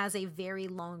like has a very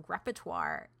long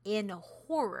repertoire in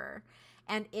horror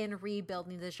and in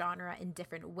rebuilding the genre in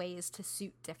different ways to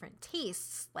suit different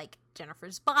tastes, like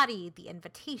Jennifer's Body, The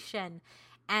Invitation.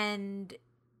 And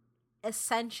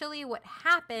essentially what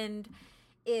happened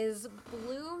is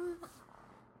Blum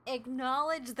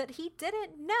acknowledged that he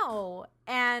didn't know.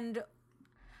 And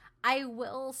I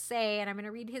will say, and I'm going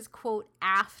to read his quote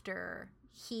after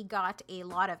he got a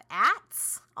lot of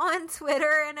ats on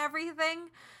Twitter and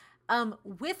everything,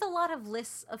 with a lot of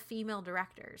lists of female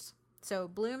directors. So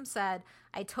Bloom said,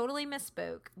 I totally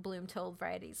misspoke. Bloom told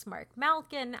Variety's Mark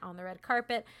Malkin on the red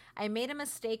carpet, I made a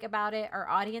mistake about it. Our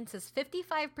audience is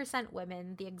 55%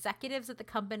 women. The executives at the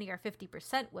company are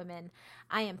 50% women.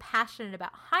 I am passionate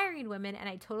about hiring women, and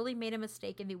I totally made a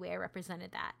mistake in the way I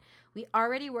represented that. We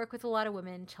already work with a lot of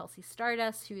women. Chelsea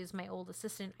Stardust, who is my old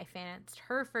assistant, I financed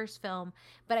her first film,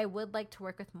 but I would like to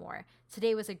work with more.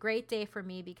 Today was a great day for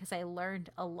me because I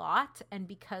learned a lot, and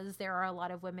because there are a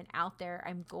lot of women out there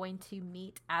I'm going to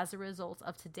meet as a result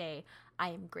of today, I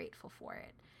am grateful for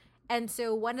it. And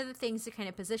so one of the things to kind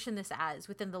of position this as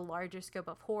within the larger scope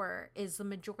of horror is the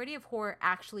majority of horror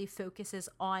actually focuses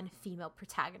on female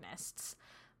protagonists.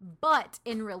 But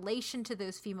in relation to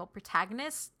those female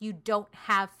protagonists, you don't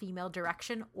have female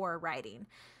direction or writing.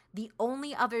 The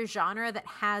only other genre that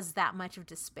has that much of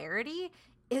disparity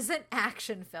isn't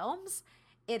action films.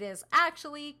 It is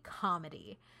actually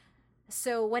comedy.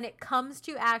 So when it comes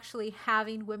to actually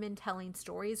having women telling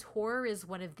stories, horror is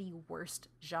one of the worst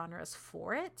genres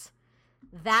for it.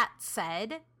 That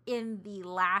said, in the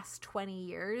last 20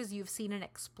 years, you've seen an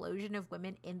explosion of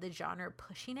women in the genre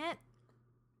pushing it.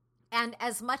 And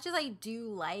as much as I do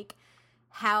like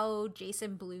how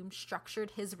Jason Blum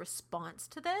structured his response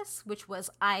to this, which was,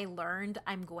 I learned,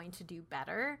 I'm going to do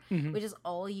better, which is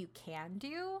all you can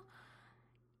do,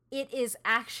 it is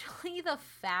actually the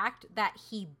fact that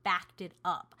he backed it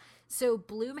up. So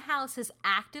Blumhouse has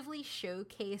actively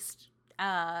showcased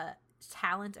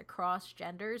talent across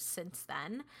genders since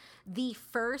then. The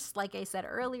first, like I said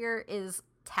earlier, is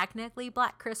technically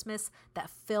Black Christmas. That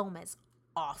film is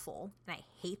awful, and I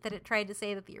hate that it tried to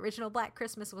say that the original Black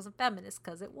Christmas was a feminist,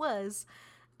 because it was.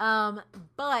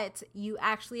 But you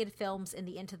actually had films in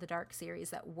the Into the Dark series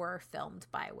that were filmed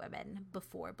by women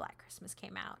before Black Christmas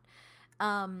came out.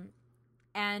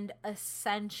 And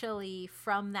essentially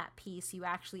from that piece, you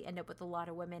actually end up with a lot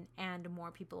of women and more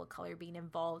people of color being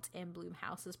involved in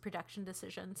Blumhouse's production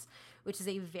decisions, which is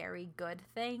a very good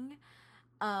thing.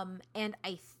 And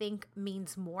I think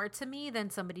means more to me than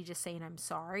somebody just saying I'm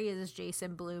sorry, is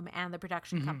Jason Blum and the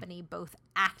production company both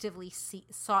actively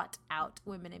sought out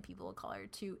women and people of color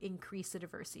to increase the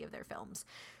diversity of their films,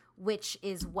 which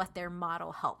is what their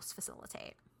model helps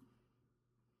facilitate.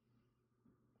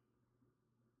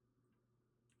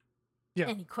 Yeah.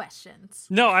 Any questions?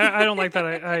 No, I don't like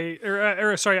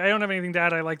that. Sorry, I don't have anything to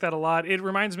add. I like that a lot. It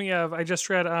reminds me of, I just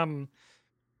read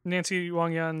Nancy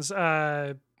Wong Yun's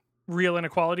Real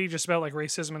Inequality, just about like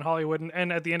racism in Hollywood,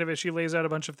 and at the end of it, she lays out a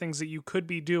bunch of things that you could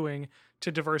be doing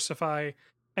to diversify,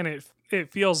 and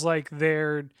it feels like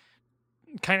they're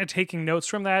kind of taking notes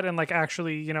from that and like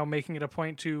actually, you know, making it a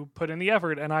point to put in the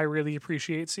effort, and I really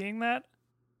appreciate seeing that.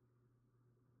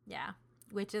 Yeah,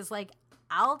 which is like,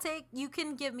 you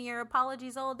can give me your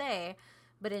apologies all day,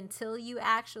 but until you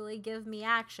actually give me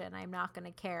action, I'm not going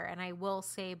to care. And I will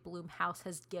say Blumhouse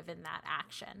has given that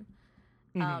action.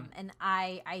 And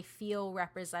I feel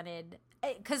represented,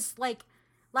 because like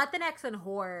Latinx in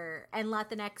horror and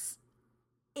Latinx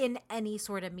in any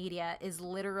sort of media is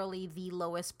literally the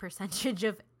lowest percentage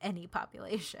of any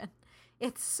population.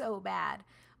 It's so bad.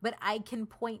 But I can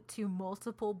point to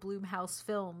multiple Blumhouse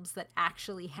films that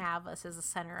actually have us as a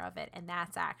center of it, and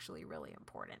that's actually really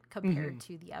important compared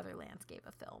to the other landscape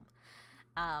of film.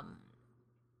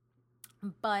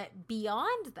 But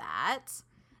beyond that,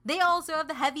 they also have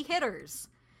the heavy hitters,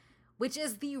 which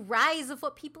is the rise of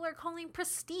what people are calling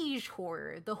prestige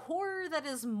horror, the horror that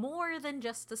is more than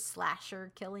just a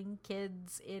slasher killing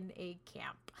kids in a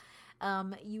camp.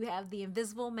 You have the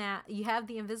Invisible Man,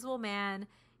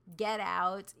 Get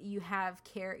Out. You have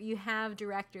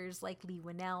directors like Leigh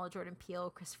Whannell, Jordan Peele,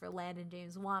 Christopher Landon,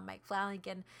 James Wan, Mike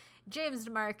Flanagan, James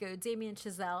DeMarco, Damien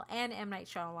Chazelle, and M. Night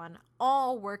Shyamalan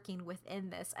all working within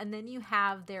this. And then you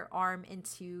have their arm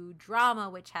into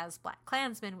drama, which has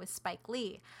BlacKkKlansman with Spike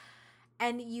Lee.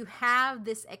 And you have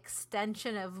this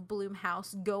extension of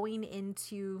Blumhouse going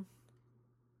into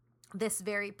this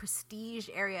very prestige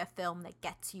area film that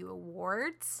gets you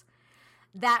awards.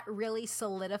 That really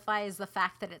solidifies the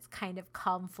fact that it's kind of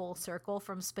come full circle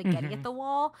from spaghetti at the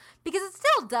wall, because it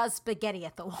still does spaghetti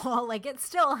at the wall. Like, it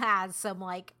still has some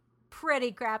like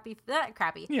pretty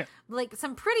like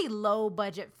some pretty low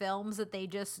budget films that they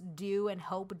just do and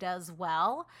hope does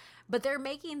well, but they're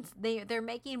making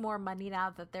more money now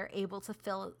that they're able to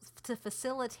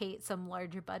facilitate some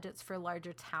larger budgets for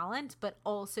larger talent, but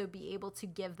also be able to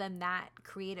give them that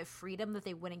creative freedom that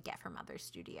they wouldn't get from other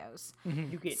studios.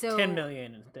 You get 10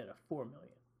 million instead of 4 million.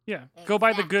 Yeah, exactly. Go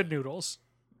buy the good noodles.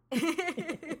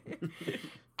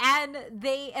 And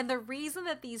the reason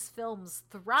that these films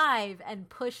thrive and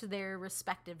push their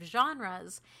respective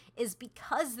genres is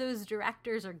because those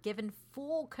directors are given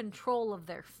full control of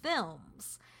their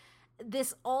films.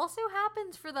 This also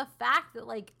happens for the fact that,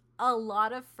 like, a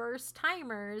lot of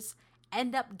first-timers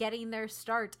end up getting their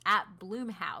start at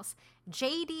Blumhouse.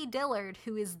 J.D. Dillard,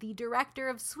 who is the director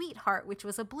of Sweetheart, which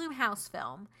was a Blumhouse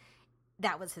film,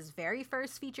 that was his very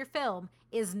first feature film,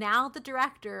 is now the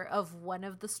director of one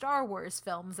of the Star Wars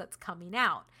films that's coming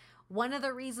out. One of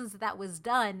the reasons that was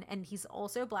done, and he's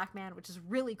also a black man, which is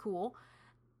really cool,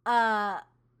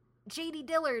 J.D.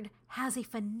 Dillard has a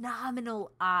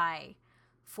phenomenal eye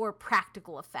for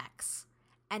practical effects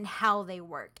and how they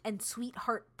work, and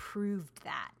Sweetheart proved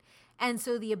that. And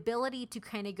so the ability to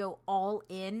kind of go all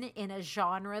in a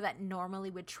genre that normally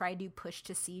would try to push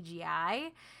to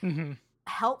CGI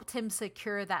helped him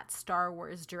secure that Star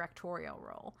Wars directorial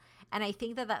role. And I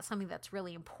think that that's something that's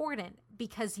really important,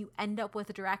 because you end up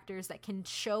with directors that can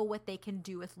show what they can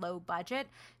do with low budget,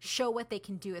 show what they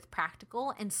can do with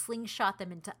practical, and slingshot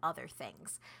them into other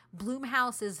things.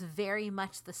 Blumhouse is very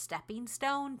much the stepping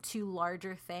stone to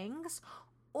larger things,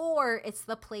 or it's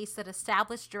the place that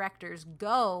established directors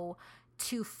go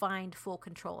to find full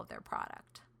control of their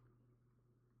product.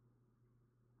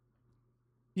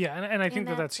 Yeah, and I think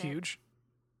that's it. huge.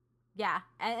 Yeah,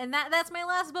 and that's my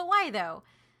last but why, though.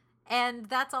 And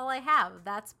that's all I have.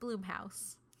 That's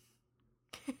Blumhouse.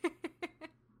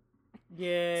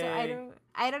 Yay. So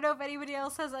I don't know if anybody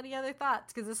else has any other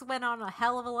thoughts, because this went on a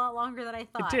hell of a lot longer than I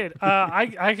thought. It did.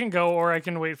 I can go, or I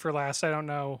can wait for last. I don't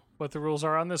know what the rules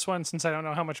are on this one, since I don't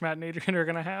know how much Matt and Adrian are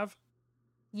going to have.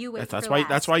 You wait that's for why last.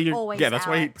 that's why you're Always, yeah that's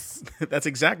Alex. why that's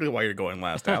exactly why you're going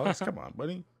last, Alex. Come on,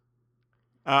 buddy.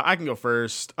 I can go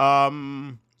first.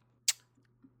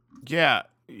 Yeah,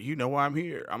 you know why I'm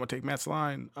here. I'm gonna take Matt's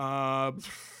line. I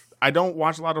don't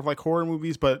watch a lot of like horror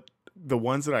movies, but the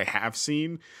ones that I have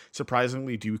seen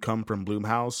surprisingly do come from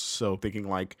Blumhouse. So thinking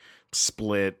like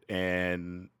Split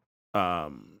and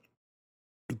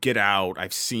Get Out.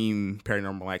 I've seen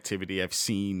Paranormal Activity. I've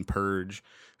seen Purge.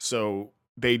 So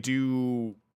they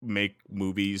do make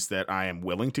movies that I am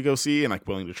willing to go see and like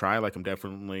willing to try. Like I'm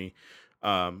definitely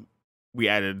we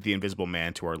added The Invisible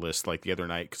Man to our list like the other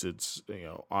night because it's, you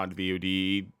know, on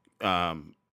VOD.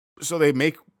 So they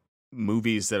make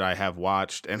movies that I have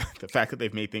watched, and the fact that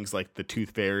they've made things like The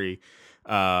Tooth Fairy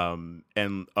and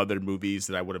other movies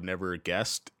that I would have never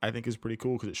guessed, I think is pretty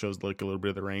cool because it shows like a little bit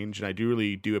of the range. And I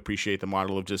really do appreciate the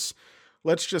model of just,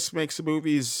 let's just make some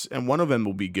movies and one of them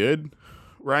will be good,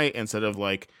 right? Instead of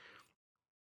like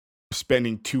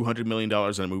spending $200 million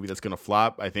on a movie that's going to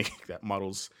flop. I think that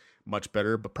model's much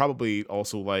better, but probably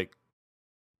also like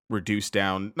reduced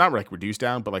down, not like reduced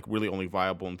down, but like really only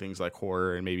viable in things like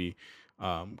horror and maybe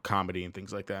comedy and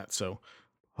things like that. So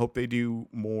hope they do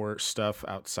more stuff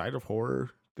outside of horror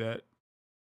that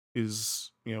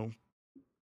is, you know,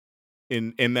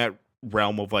 in that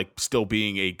realm of like still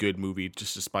being a good movie,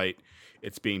 just despite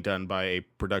it's being done by a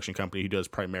production company who does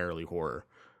primarily horror.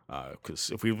 Because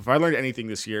if I learned anything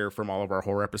this year from all of our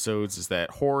horror episodes is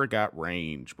that horror got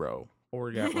range, bro.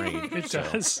 Horror got range. It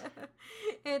does.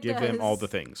 Give them all the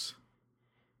things.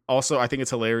 Also, I think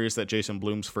it's hilarious that Jason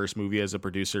Blum's first movie as a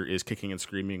producer is Kicking and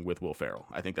Screaming with Will Ferrell.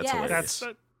 I think that's hilarious.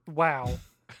 That's wow.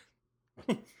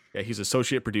 Yeah, he's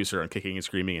associate producer on Kicking and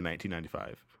Screaming in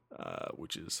 1995,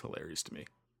 which is hilarious to me.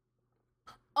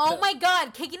 Oh my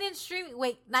God, Kicking and Screaming.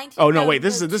 Wait, 19. Oh no, wait,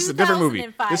 this is a different movie.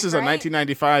 This is a right?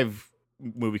 1995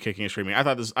 movie, Kicking and Screaming.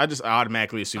 I just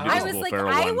automatically assumed it was a Will Ferrell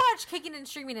one. I watched Kicking and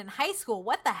Screaming in high school.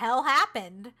 What the hell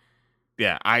happened?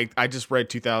 Yeah, I just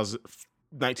read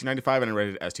 1995 and I read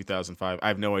it as 2005. I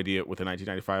have no idea what the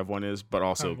 1995 one is, but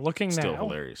also still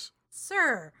hilarious.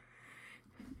 Sir.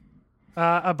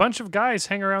 A bunch of guys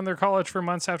hang around their college for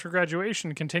months after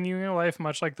graduation, continuing a life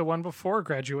much like the one before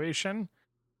graduation.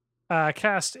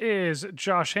 Cast is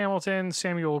Josh Hamilton,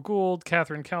 Samuel Gould,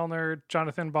 Catherine Kellner,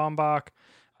 Jonathan Baumbach,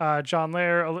 John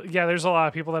Lair. Yeah, there's a lot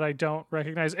of people that I don't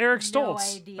recognize. Eric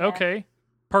Stoltz. No idea. Okay.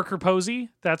 Parker Posey.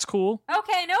 That's cool.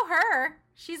 Okay, know her.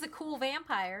 She's a cool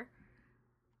vampire.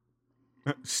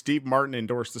 Steve Martin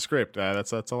endorsed the script.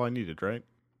 That's all I needed, right?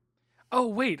 Oh,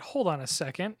 wait. Hold on a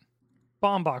second.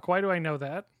 Baumbach. Why do I know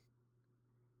that?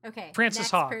 Okay. Francis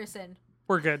next Ha. person.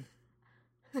 We're good.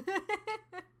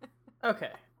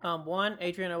 Okay. One,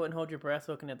 Adrian, I wouldn't hold your breath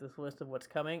looking at this list of what's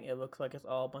coming. It looks like it's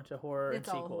all a bunch of horror It's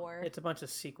and all sequels. horror. It's a bunch of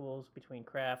sequels between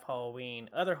Craft, Halloween,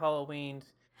 other Halloweens,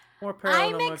 more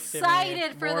paranormal I'm activity,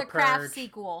 excited for more the Craft Purge.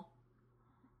 sequel.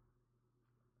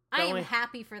 I am only-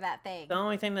 happy for that thing. The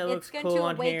only thing that It's looks going cool to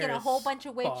on here awaken a is whole bunch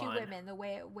of Waichu Spawn. women the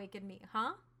way it awakened me.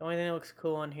 Huh? The only thing that looks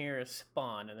cool on here is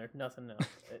Spawn, and there's nothing else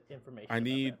information. I about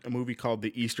need that. a movie called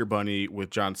The Easter Bunny with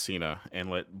John Cena and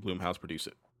let Blumhouse produce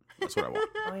it. That's what I want.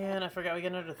 Oh yeah, and I forgot we got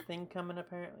another thing coming.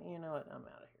 Apparently, you know what? I'm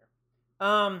out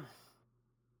of here.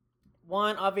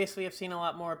 One, obviously, I've seen a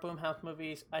lot more Blumhouse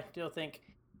movies. I still think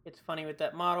it's funny with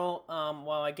that model.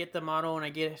 While I get the model and I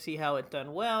get to see how it's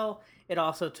done well, it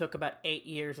also took about 8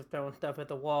 years of throwing stuff at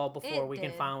the wall before It we can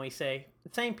did. finally say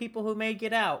the same people who made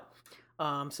Get Out.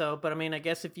 But I mean, I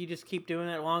guess if you just keep doing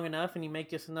it long enough and you make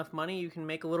just enough money, you can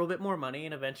make a little bit more money,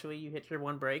 and eventually you hit your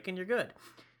one break and you're good.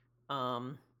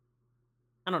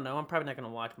 I don't know. I'm probably not going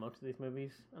to watch most of these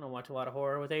movies. I don't watch a lot of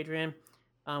horror with Adrian.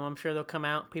 I'm sure they'll come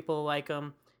out. People will like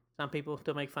them. Some people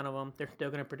still make fun of them. They're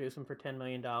still going to produce them for $10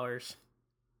 million.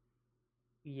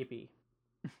 Yippee.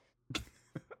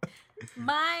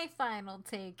 My final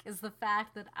take is the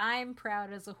fact that I'm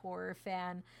proud as a horror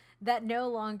fan that no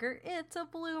longer it's a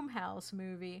Blumhouse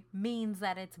movie means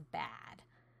that it's bad.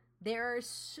 There are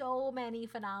so many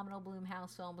phenomenal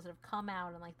Blumhouse films that have come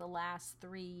out in like the last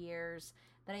 3 years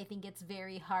that I think it's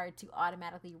very hard to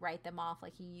automatically write them off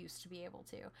like you used to be able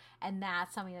to. And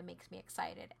that's something that makes me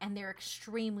excited. And they're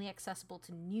extremely accessible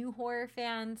to new horror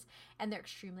fans, and they're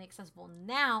extremely accessible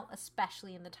now,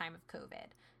 especially in the time of COVID.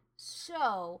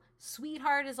 So,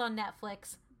 Sweetheart is on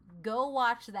Netflix. Go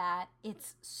watch that.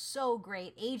 It's so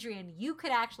great. Adrian, you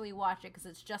could actually watch it because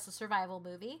it's just a survival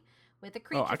movie with a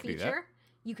creature I could do that. feature.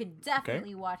 You can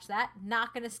definitely watch that.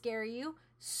 Not gonna scare you.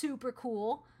 Super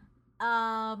cool.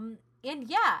 And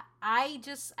yeah, I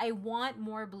want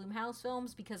more Blumhouse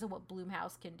films because of what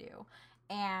Blumhouse can do.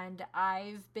 And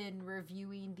I've been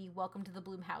reviewing the Welcome to the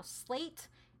Blumhouse slate,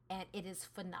 and it is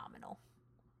phenomenal.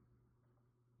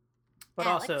 But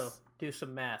Alex? also, do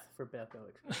some math for Beth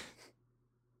Oaks.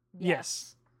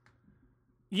 Yes.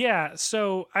 Yeah,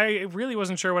 so I really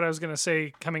wasn't sure what I was going to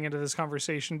say coming into this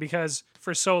conversation because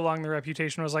for so long the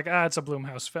reputation was like, it's a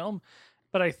Blumhouse film.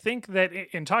 But I think that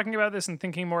in talking about this and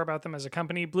thinking more about them as a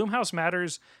company, Blumhouse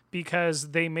matters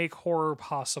because they make horror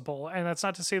possible. And that's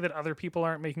not to say that other people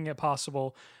aren't making it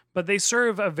possible, but they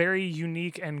serve a very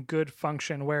unique and good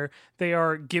function where they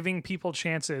are giving people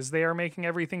chances. They are making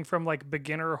everything from like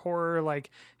beginner horror, like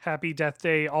Happy Death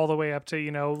Day, all the way up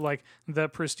to, like the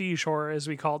prestige horror, as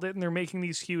we called it. And they're making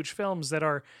these huge films that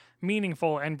are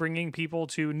meaningful and bringing people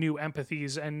to new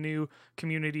empathies and new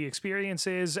community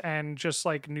experiences and just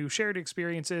like new shared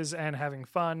experiences and having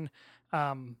fun.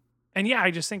 And yeah,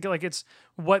 I just think like it's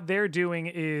what they're doing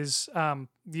is,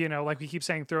 like we keep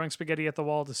saying, throwing spaghetti at the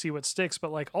wall to see what sticks,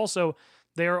 but like also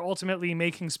they are ultimately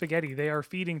making spaghetti. They are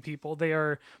feeding people. They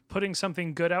are putting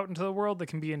something good out into the world that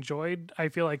can be enjoyed. I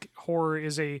feel like horror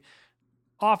is a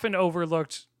often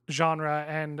overlooked genre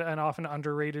and an often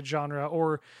underrated genre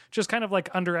or just kind of like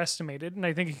underestimated. And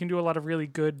I think it can do a lot of really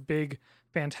good, big,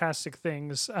 fantastic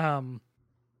things.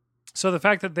 So the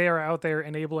fact that they are out there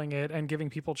enabling it and giving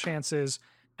people chances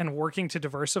and working to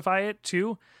diversify it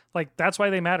too, like that's why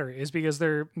they matter, is because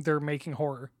they're making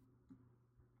horror.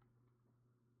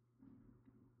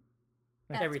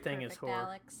 That's Everything is perfect, horror.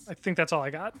 Alex. I think that's all I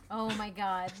got. Oh my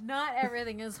god, not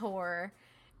everything is horror.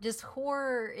 Just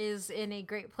horror is in a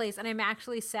great place. And I'm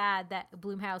actually sad that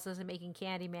Blumhouse isn't making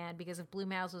Candyman, because if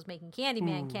Blumhouse was making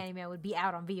Candyman, Candyman would be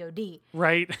out on VOD.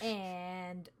 Right.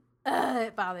 And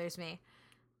it bothers me.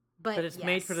 But But it's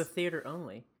made for the yes. theater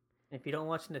only. And if you don't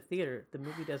watch in the theater, the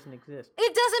movie doesn't exist.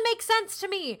 It doesn't make sense to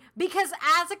me, because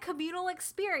as a communal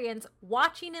experience,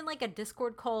 watching in like a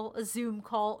Discord call, a Zoom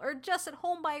call, or just at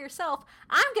home by yourself,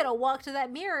 I'm gonna walk to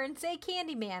that mirror and say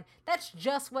Candyman. That's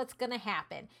just what's gonna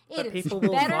happen. But It is people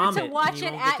will better vomit to and watch you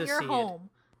it won't get at to your see it. home.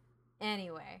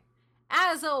 Anyway,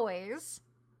 as always,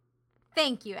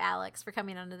 thank you, Alex, for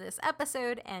coming onto this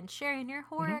episode and sharing your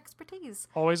horror expertise.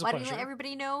 Always a Why don't pleasure. you let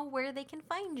everybody know where they can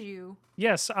find you?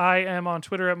 Yes, I am on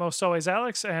Twitter at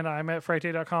MostAlwaysAlex, and I'm at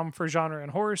Friday.com for genre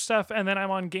and horror stuff. And then I'm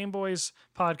on Game Boys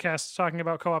podcast talking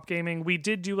about co-op gaming. We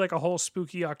did do like a whole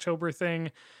spooky October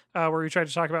thing where we tried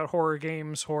to talk about horror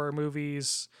games, horror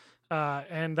movies,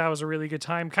 and that was a really good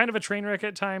time. Kind of a train wreck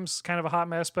at times, kind of a hot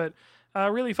mess, but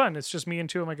really fun. It's just me and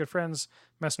two of my good friends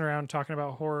messing around talking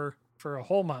about horror for a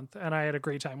whole month, and I had a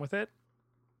great time with it.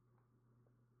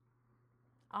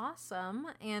 Awesome.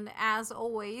 And as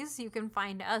always, you can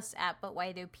find us at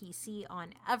ButWhyThough on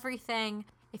everything.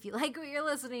 If you like what you're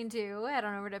listening to, head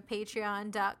on over to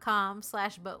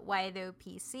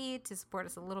patreon.com/ButWhyThoughPC to support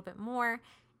us a little bit more.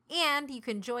 And you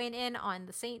can join in on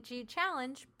the St. Jude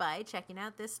Challenge by checking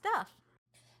out this stuff.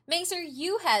 Make sure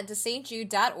you head to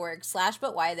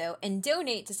stjude.org/butwhythough and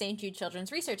donate to St. Jude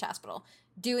Children's Research Hospital.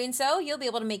 Doing so, you'll be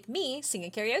able to make me sing a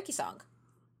karaoke song.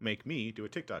 Make me do a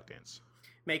TikTok dance.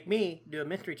 Make me do a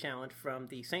mystery challenge from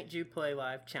the St. Jude Play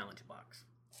Live challenge box.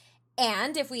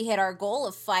 And if we hit our goal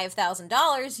of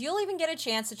 $5,000, you'll even get a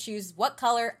chance to choose what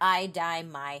color I dye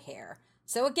my hair.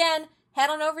 So again, head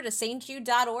on over to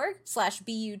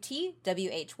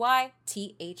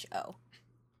stjude.org/BUTWHYTHO.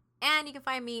 And you can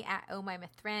find me at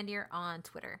ohmymithrandir on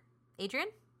Twitter. Adrian?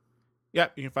 Yeah,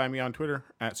 you can find me on Twitter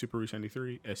at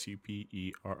Superruiz93,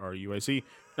 SUPERRUIC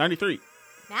 93.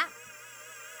 Matt?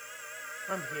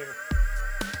 I'm here.